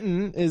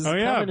Benton is Oh,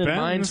 yeah, coming in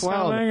Benton's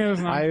 912. coming in his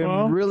I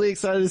 912. am really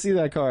excited to see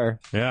that car.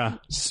 Yeah.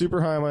 Super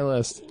high on my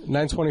list.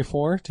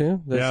 924 too.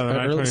 Yeah, the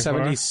early 924.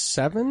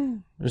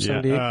 77 or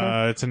 78.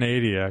 Yeah, it's an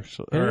 80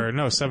 actually. Yeah. Or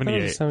no, I thought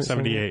 78. it was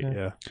 78, 78,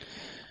 yeah.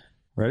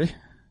 Ready?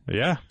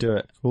 Yeah. Do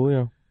it.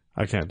 Coolio.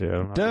 I can't do it.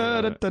 I'm not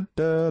Da, good da, at it. da,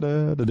 da, da,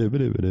 da, da, da,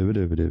 da,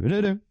 da, da,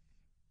 da, da.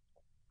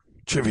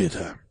 Trivia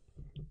time.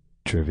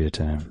 Trivia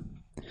time.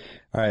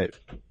 All right.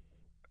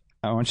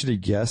 I want you to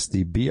guess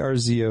the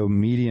BRZO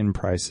median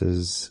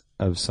prices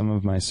of some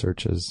of my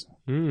searches.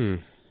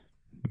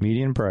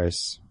 Median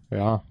price.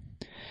 Yeah.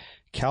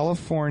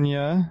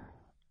 California.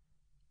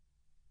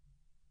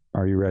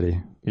 Are you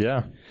ready?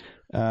 Yeah.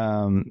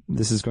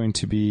 This is going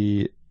to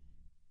be.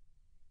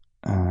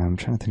 I'm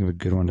trying to think of a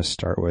good one to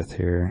start with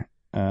here.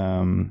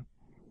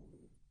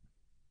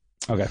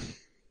 Okay.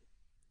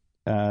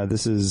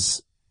 This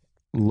is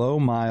Low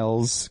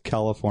Miles,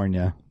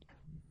 California.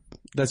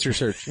 That's your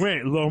search.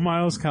 Wait, Low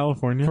Miles,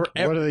 California? What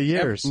are the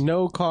years?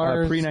 No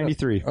cars.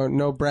 Pre-93.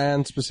 No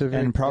brand specific.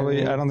 And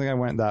probably, I don't think I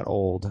went that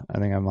old. I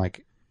think I'm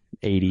like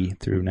 80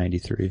 through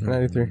 93.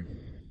 93.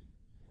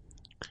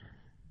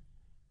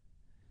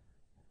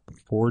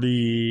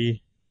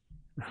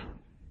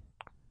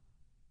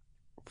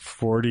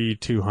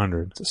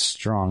 4,200. It's a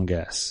strong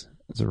guess.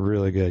 It's a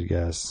really good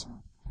guess.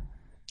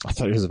 I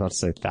thought he was about to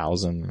say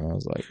 1,000, and I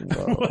was like,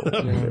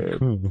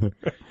 whoa.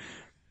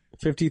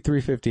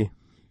 5350.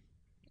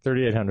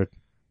 3,800.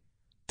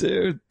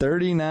 Dude,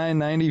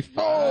 39.95.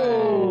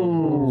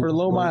 For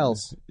low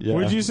miles. Yeah.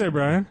 What did you say,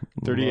 Brian?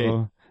 38.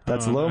 Low.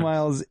 That's Oh, Low nice.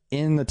 Miles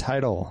in the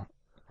title.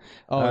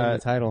 Oh, and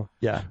the title.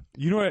 Yeah.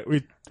 You know what?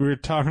 We were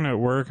talking at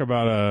work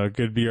about a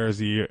good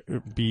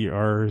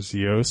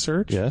BRZO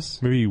search.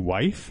 Yes. Maybe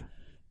wife?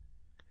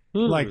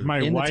 Like my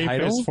In the wife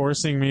title? is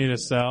forcing me to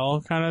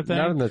sell kind of thing?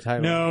 Not in the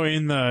title. No,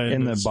 in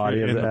the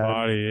body of in the the ad.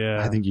 body,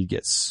 yeah. I think you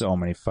get so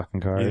many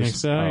fucking cars. You think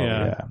so? Oh,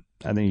 Yeah.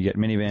 I think you get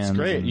minivans. It's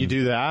great. and- You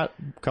do that,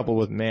 coupled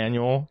with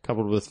manual,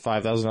 coupled with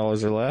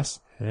 $5,000 or less.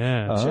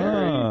 yeah.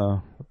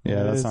 Oh,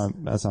 yeah, It that's is.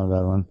 not a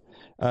bad one.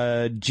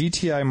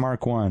 GTI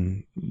Mark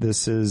 1.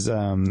 This is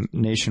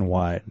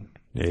nationwide.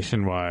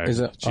 Nationwide. Is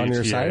it on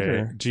your site,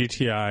 or?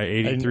 GTI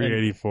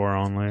 8384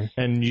 only.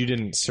 And you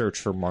didn't search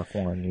for Mark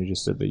 1. You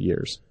just did the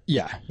years.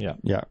 Yeah. Yeah.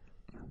 Yeah.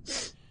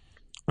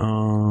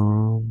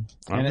 I'm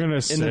And gonna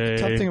and say the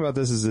tough thing about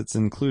this is it's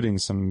including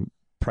some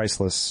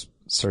priceless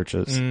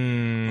searches.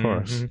 of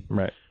course.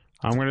 Right.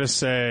 I'm gonna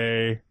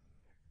say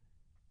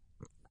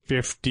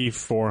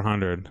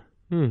 5,400.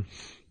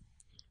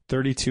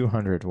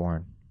 3,200,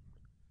 Warren.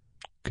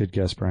 Good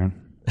guess,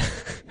 Brian.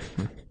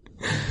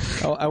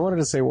 Oh, I wanted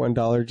to say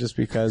 $1 just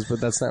because,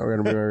 but that's not going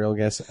to be my real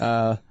guess.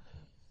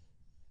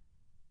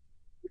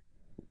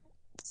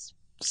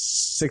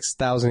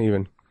 6,000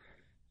 even.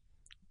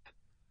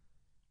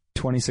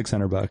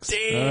 $2,600.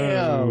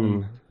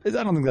 Damn. I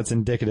don't think that's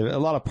indicative. A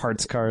lot of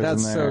parts cars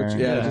That's in so, there.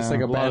 yeah, just like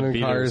lot of abandoned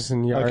beaters. cars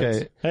and yards.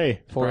 Okay.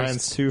 Hey, Forrest.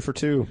 Brian's 2 for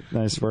 2.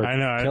 Nice work. I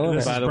know. Killing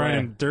This it. is By the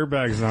Brian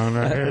Dirtbag zone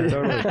right here.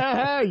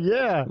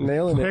 Yeah.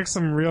 Nailing it. Pick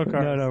some real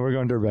cars. No, we're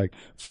going dirtbag.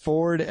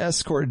 Ford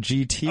Escort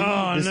GT.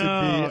 Oh, This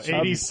no. would be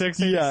 86,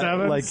 yeah,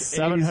 87? like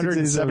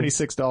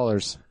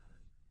 $776.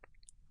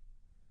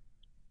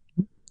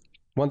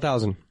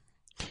 1,000.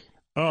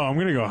 Oh, I'm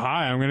going to go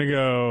high. I'm going to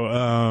go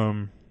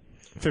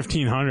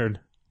 1,500.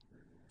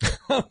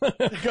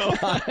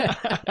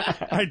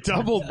 I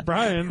doubled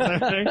Brian, I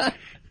think.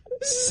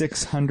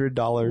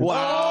 $600.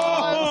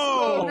 Wow. I'm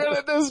so good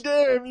at this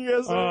game. You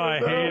guys Oh, I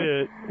hate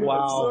it.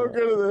 Wow. I'm so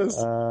good at this.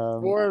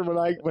 Um, Warren,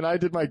 when I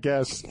did my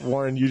guess,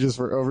 Warren, you just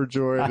were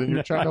overjoyed and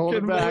you're trying to hold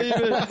it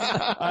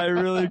back. I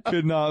really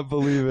could not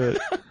believe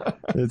it.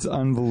 It's This is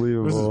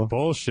unbelievable.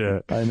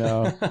 bullshit. I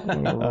know.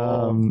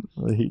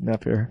 Really heating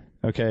up here.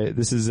 Okay,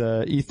 this is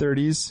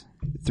E30s,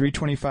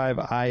 325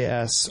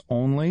 IS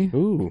only,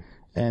 Ooh.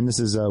 and this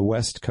is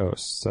West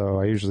Coast. So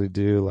I usually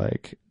do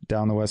like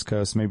down the West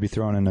Coast, maybe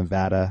throw in a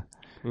Nevada,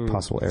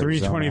 possible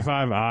Arizona.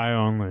 325i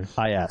only.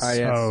 IS.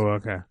 IS. Oh,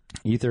 okay.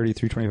 E30,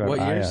 325 What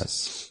years?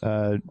 IS.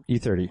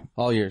 E30.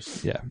 All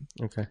years. Yeah.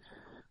 Okay.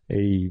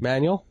 A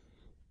Manual?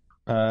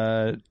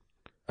 I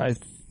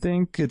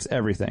think it's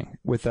everything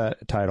with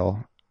that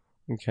title.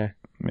 Okay.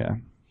 Yeah.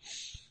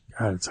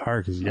 God, it's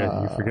hard because you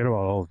forget about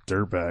all the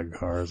dirtbag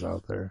cars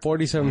out there.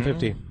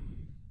 4,750.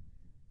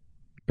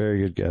 Very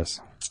good guess.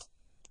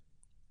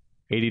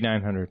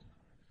 8,900.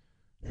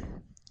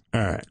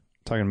 All right.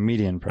 Talking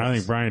median price. I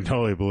think Brian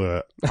totally blew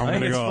it. I'm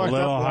going to it's go a fucked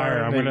little up, higher.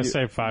 Warren, I'm that going to you-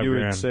 say $5 You would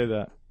grand. say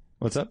that.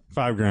 What's up?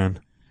 $5,000.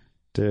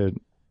 Dude,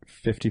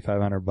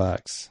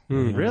 $5,500.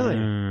 Really?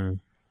 Mm.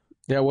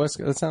 Yeah, West.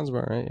 That sounds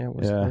about right. Yeah,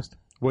 West Yeah. Coast.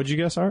 What'd you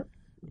guess, Art?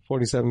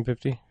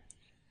 4,750.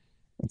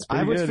 That's I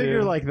pretty would good, figure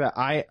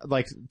dude.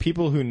 like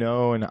people who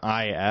know an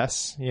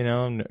IS, you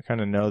know,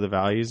 kind of know the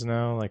values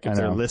now. Like I if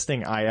they're know.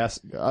 listing IS,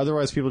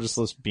 otherwise people just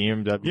list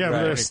BMW. Yeah, but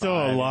Right. there's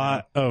still a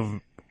lot of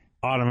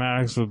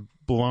automatics with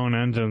blown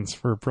engines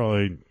for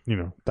probably,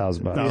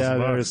 $1,000. Yeah, there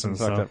bucks is some and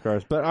fucked stuff. up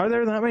cars. But are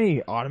there that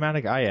many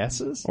automatic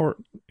ISs? Or,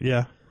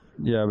 yeah.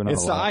 Yeah, but not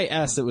It's a the lot.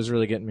 IS that was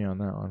really getting me on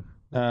that one.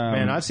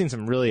 Man, I've seen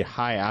some really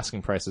high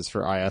asking prices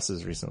for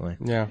ISs recently.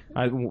 Yeah.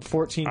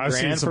 14 I've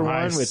seen grand some for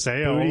high one with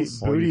sales.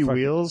 booty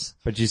wheels.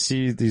 But you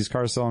see these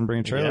cars selling bring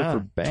a trailer Yeah. for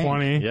bang.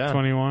 20, Yeah.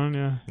 21,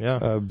 yeah. Yeah.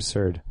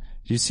 Absurd.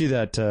 Did you see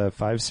that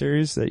 5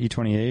 Series, that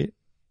E28,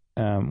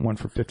 went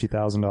for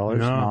 $50,000,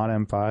 No. not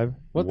M5?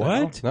 What? the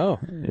What? hell?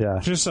 No. Yeah.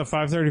 Just a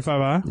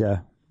 535i? Yeah.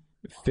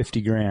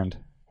 50 grand.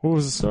 What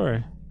was the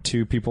story?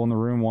 2 people in the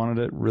room wanted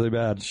it really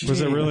bad.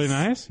 Was it really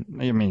nice?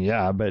 I mean,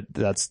 yeah, but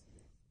that's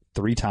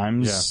 3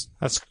 times.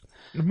 That's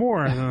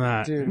more than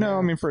that. Dude. No,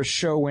 I mean for a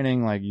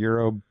show-winning like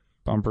Euro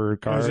bumper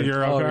car. Was it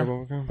Euro Oh, car?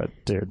 okay. But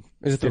dude,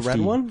 Is it the red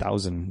one?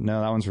 50,000.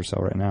 No, that one's for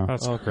sale right now.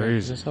 That's Okay.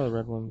 crazy. I saw the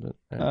red one, but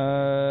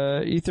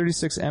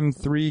E36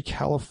 M3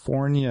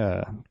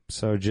 California.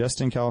 So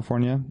just in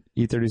California,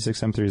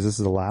 E36 M3s. This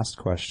is the last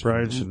question.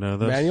 Brian should know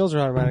this. manuals or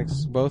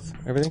automatics? Both?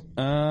 Everything?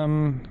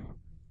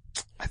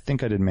 I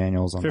think I did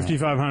manuals on that.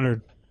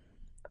 5,500.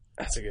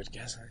 That's a good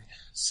guess.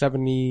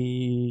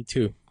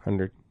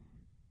 7,200.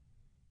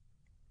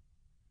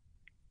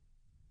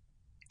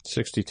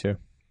 62.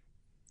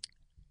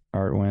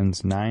 Art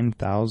wins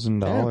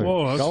 $9,000.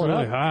 Whoa, that's Going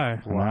really up.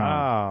 high.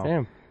 Wow.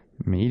 Damn.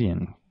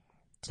 Median.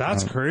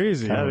 That's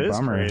crazy. Kind of That a is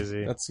bummer.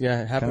 crazy. That's,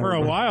 yeah, it happened. For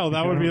a while,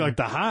 that would be like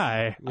the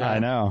high. Yeah. I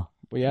know.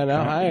 Well, yeah,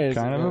 now high is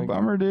Kind of a like-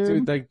 bummer, dude.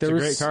 Dude, like, there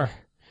It's a was great car.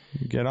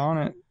 Get on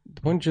it.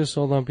 one just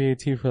sold on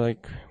BAT for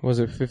like, was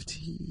it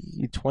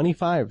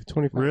 25?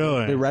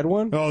 Really? The red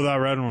one? Oh, that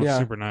red one was Yeah.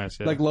 super nice.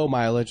 Yeah. Like low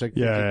mileage, like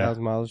Yeah,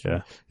 50,000 miles.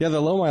 Yeah. Yeah, the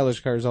low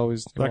mileage car is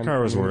always. that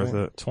car was worth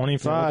it.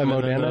 25. The and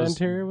then Modena those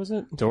interior, was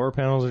it? door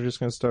panels are just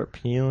going to start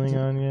peeling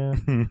on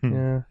you.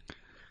 Yeah.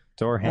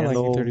 Door I like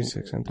handle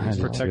E36 and I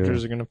do protectors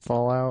too. are going to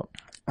fall out.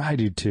 I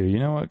do too. You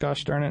know what?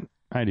 Gosh darn it.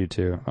 I do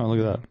too. Oh, look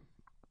at that.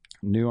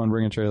 New on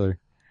Bring a Trailer.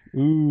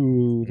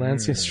 Ooh,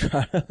 Lancia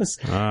Stratos.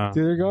 Ah.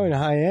 Dude, they're going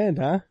high end,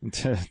 huh?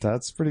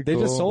 That's pretty They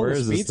cool. just sold Where a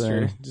is this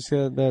Speedster. thing? Just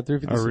the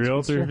 356. A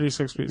real Speedster.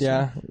 356 piece?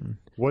 Yeah.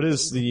 What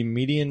is the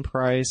median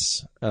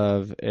price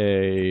of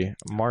a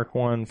Mark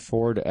I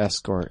Ford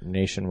Escort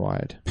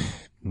nationwide?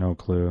 No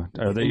clue.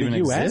 Are they In the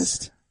even US?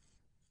 exist?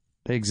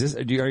 They exist?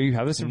 Are you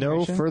have this No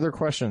information? further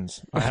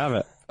questions. I have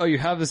it. Oh, you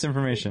have this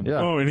information?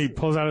 Yeah. Oh, and he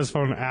pulls out his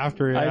phone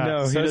after he I asked.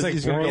 know. So He's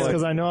he's gonna be like,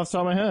 because I know off the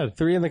top of my head.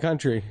 3 in the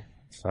country.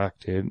 fuck,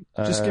 dude.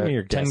 Just give me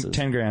your 10 guesses.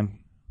 10 grand.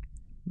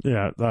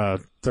 Yeah,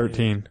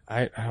 13.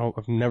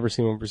 I've never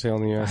seen one for sale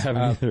in the US.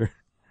 either.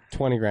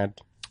 20 grand.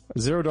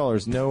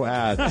 $0. No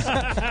ads.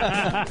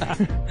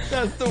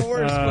 That's the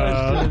worst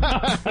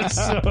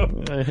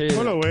I hate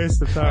What it. a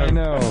waste of I time.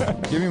 know.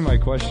 Give me my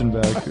question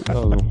back. That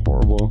was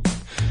horrible.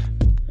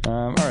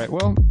 All right.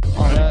 Well,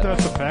 on that,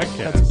 That's a podcast.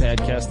 that's a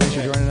podcast. Thanks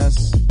for joining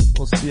us.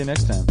 We'll see you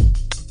next time.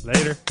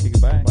 Later. Say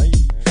goodbye. Bye.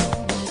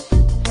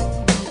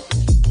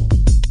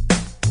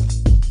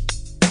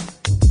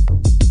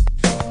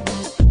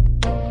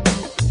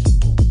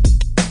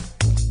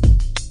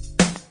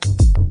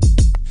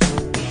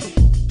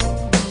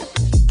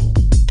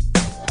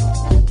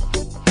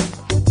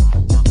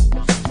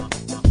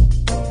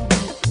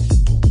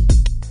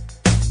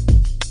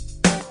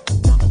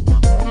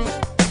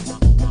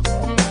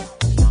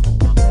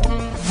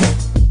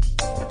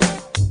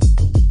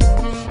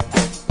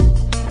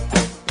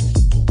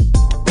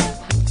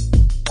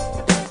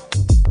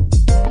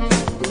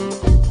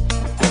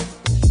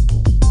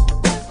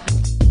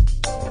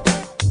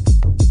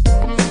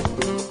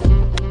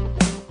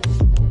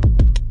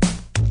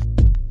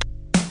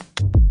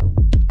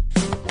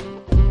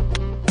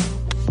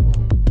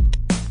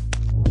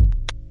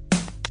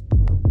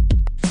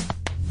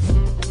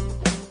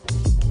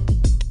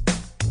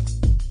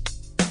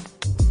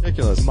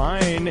 Ridiculous.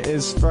 Mine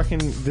is fucking,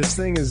 this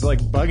thing is like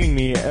bugging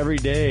me every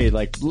day.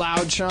 Like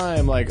loud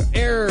chime, like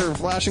error,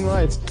 flashing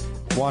lights.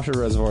 Washer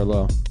reservoir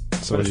low.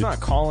 So it's not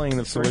calling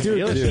the Dude, the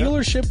dealership.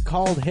 dealership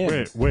called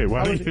him. Wait,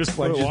 why don't you just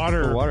put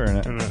water in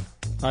it?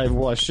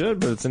 I should,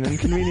 but it's an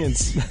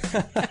inconvenience.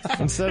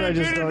 Instead, I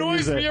just It don't annoys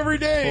use it. me every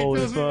day. Holy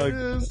It doesn't- fuck. it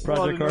is. Project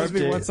Well, it car knows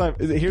me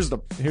update.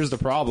 once here's the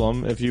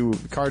problem. If you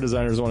car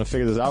designers want to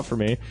figure this out for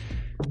me,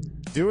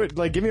 do it.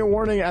 Like, give me a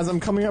warning as I'm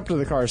coming up to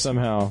the car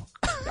somehow.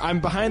 I'm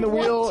behind the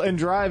wheel and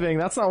driving.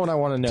 That's not what I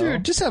want to know.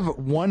 Dude, just have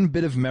one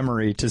bit of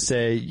memory to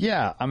say,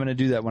 yeah, I'm going to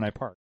do that when I park.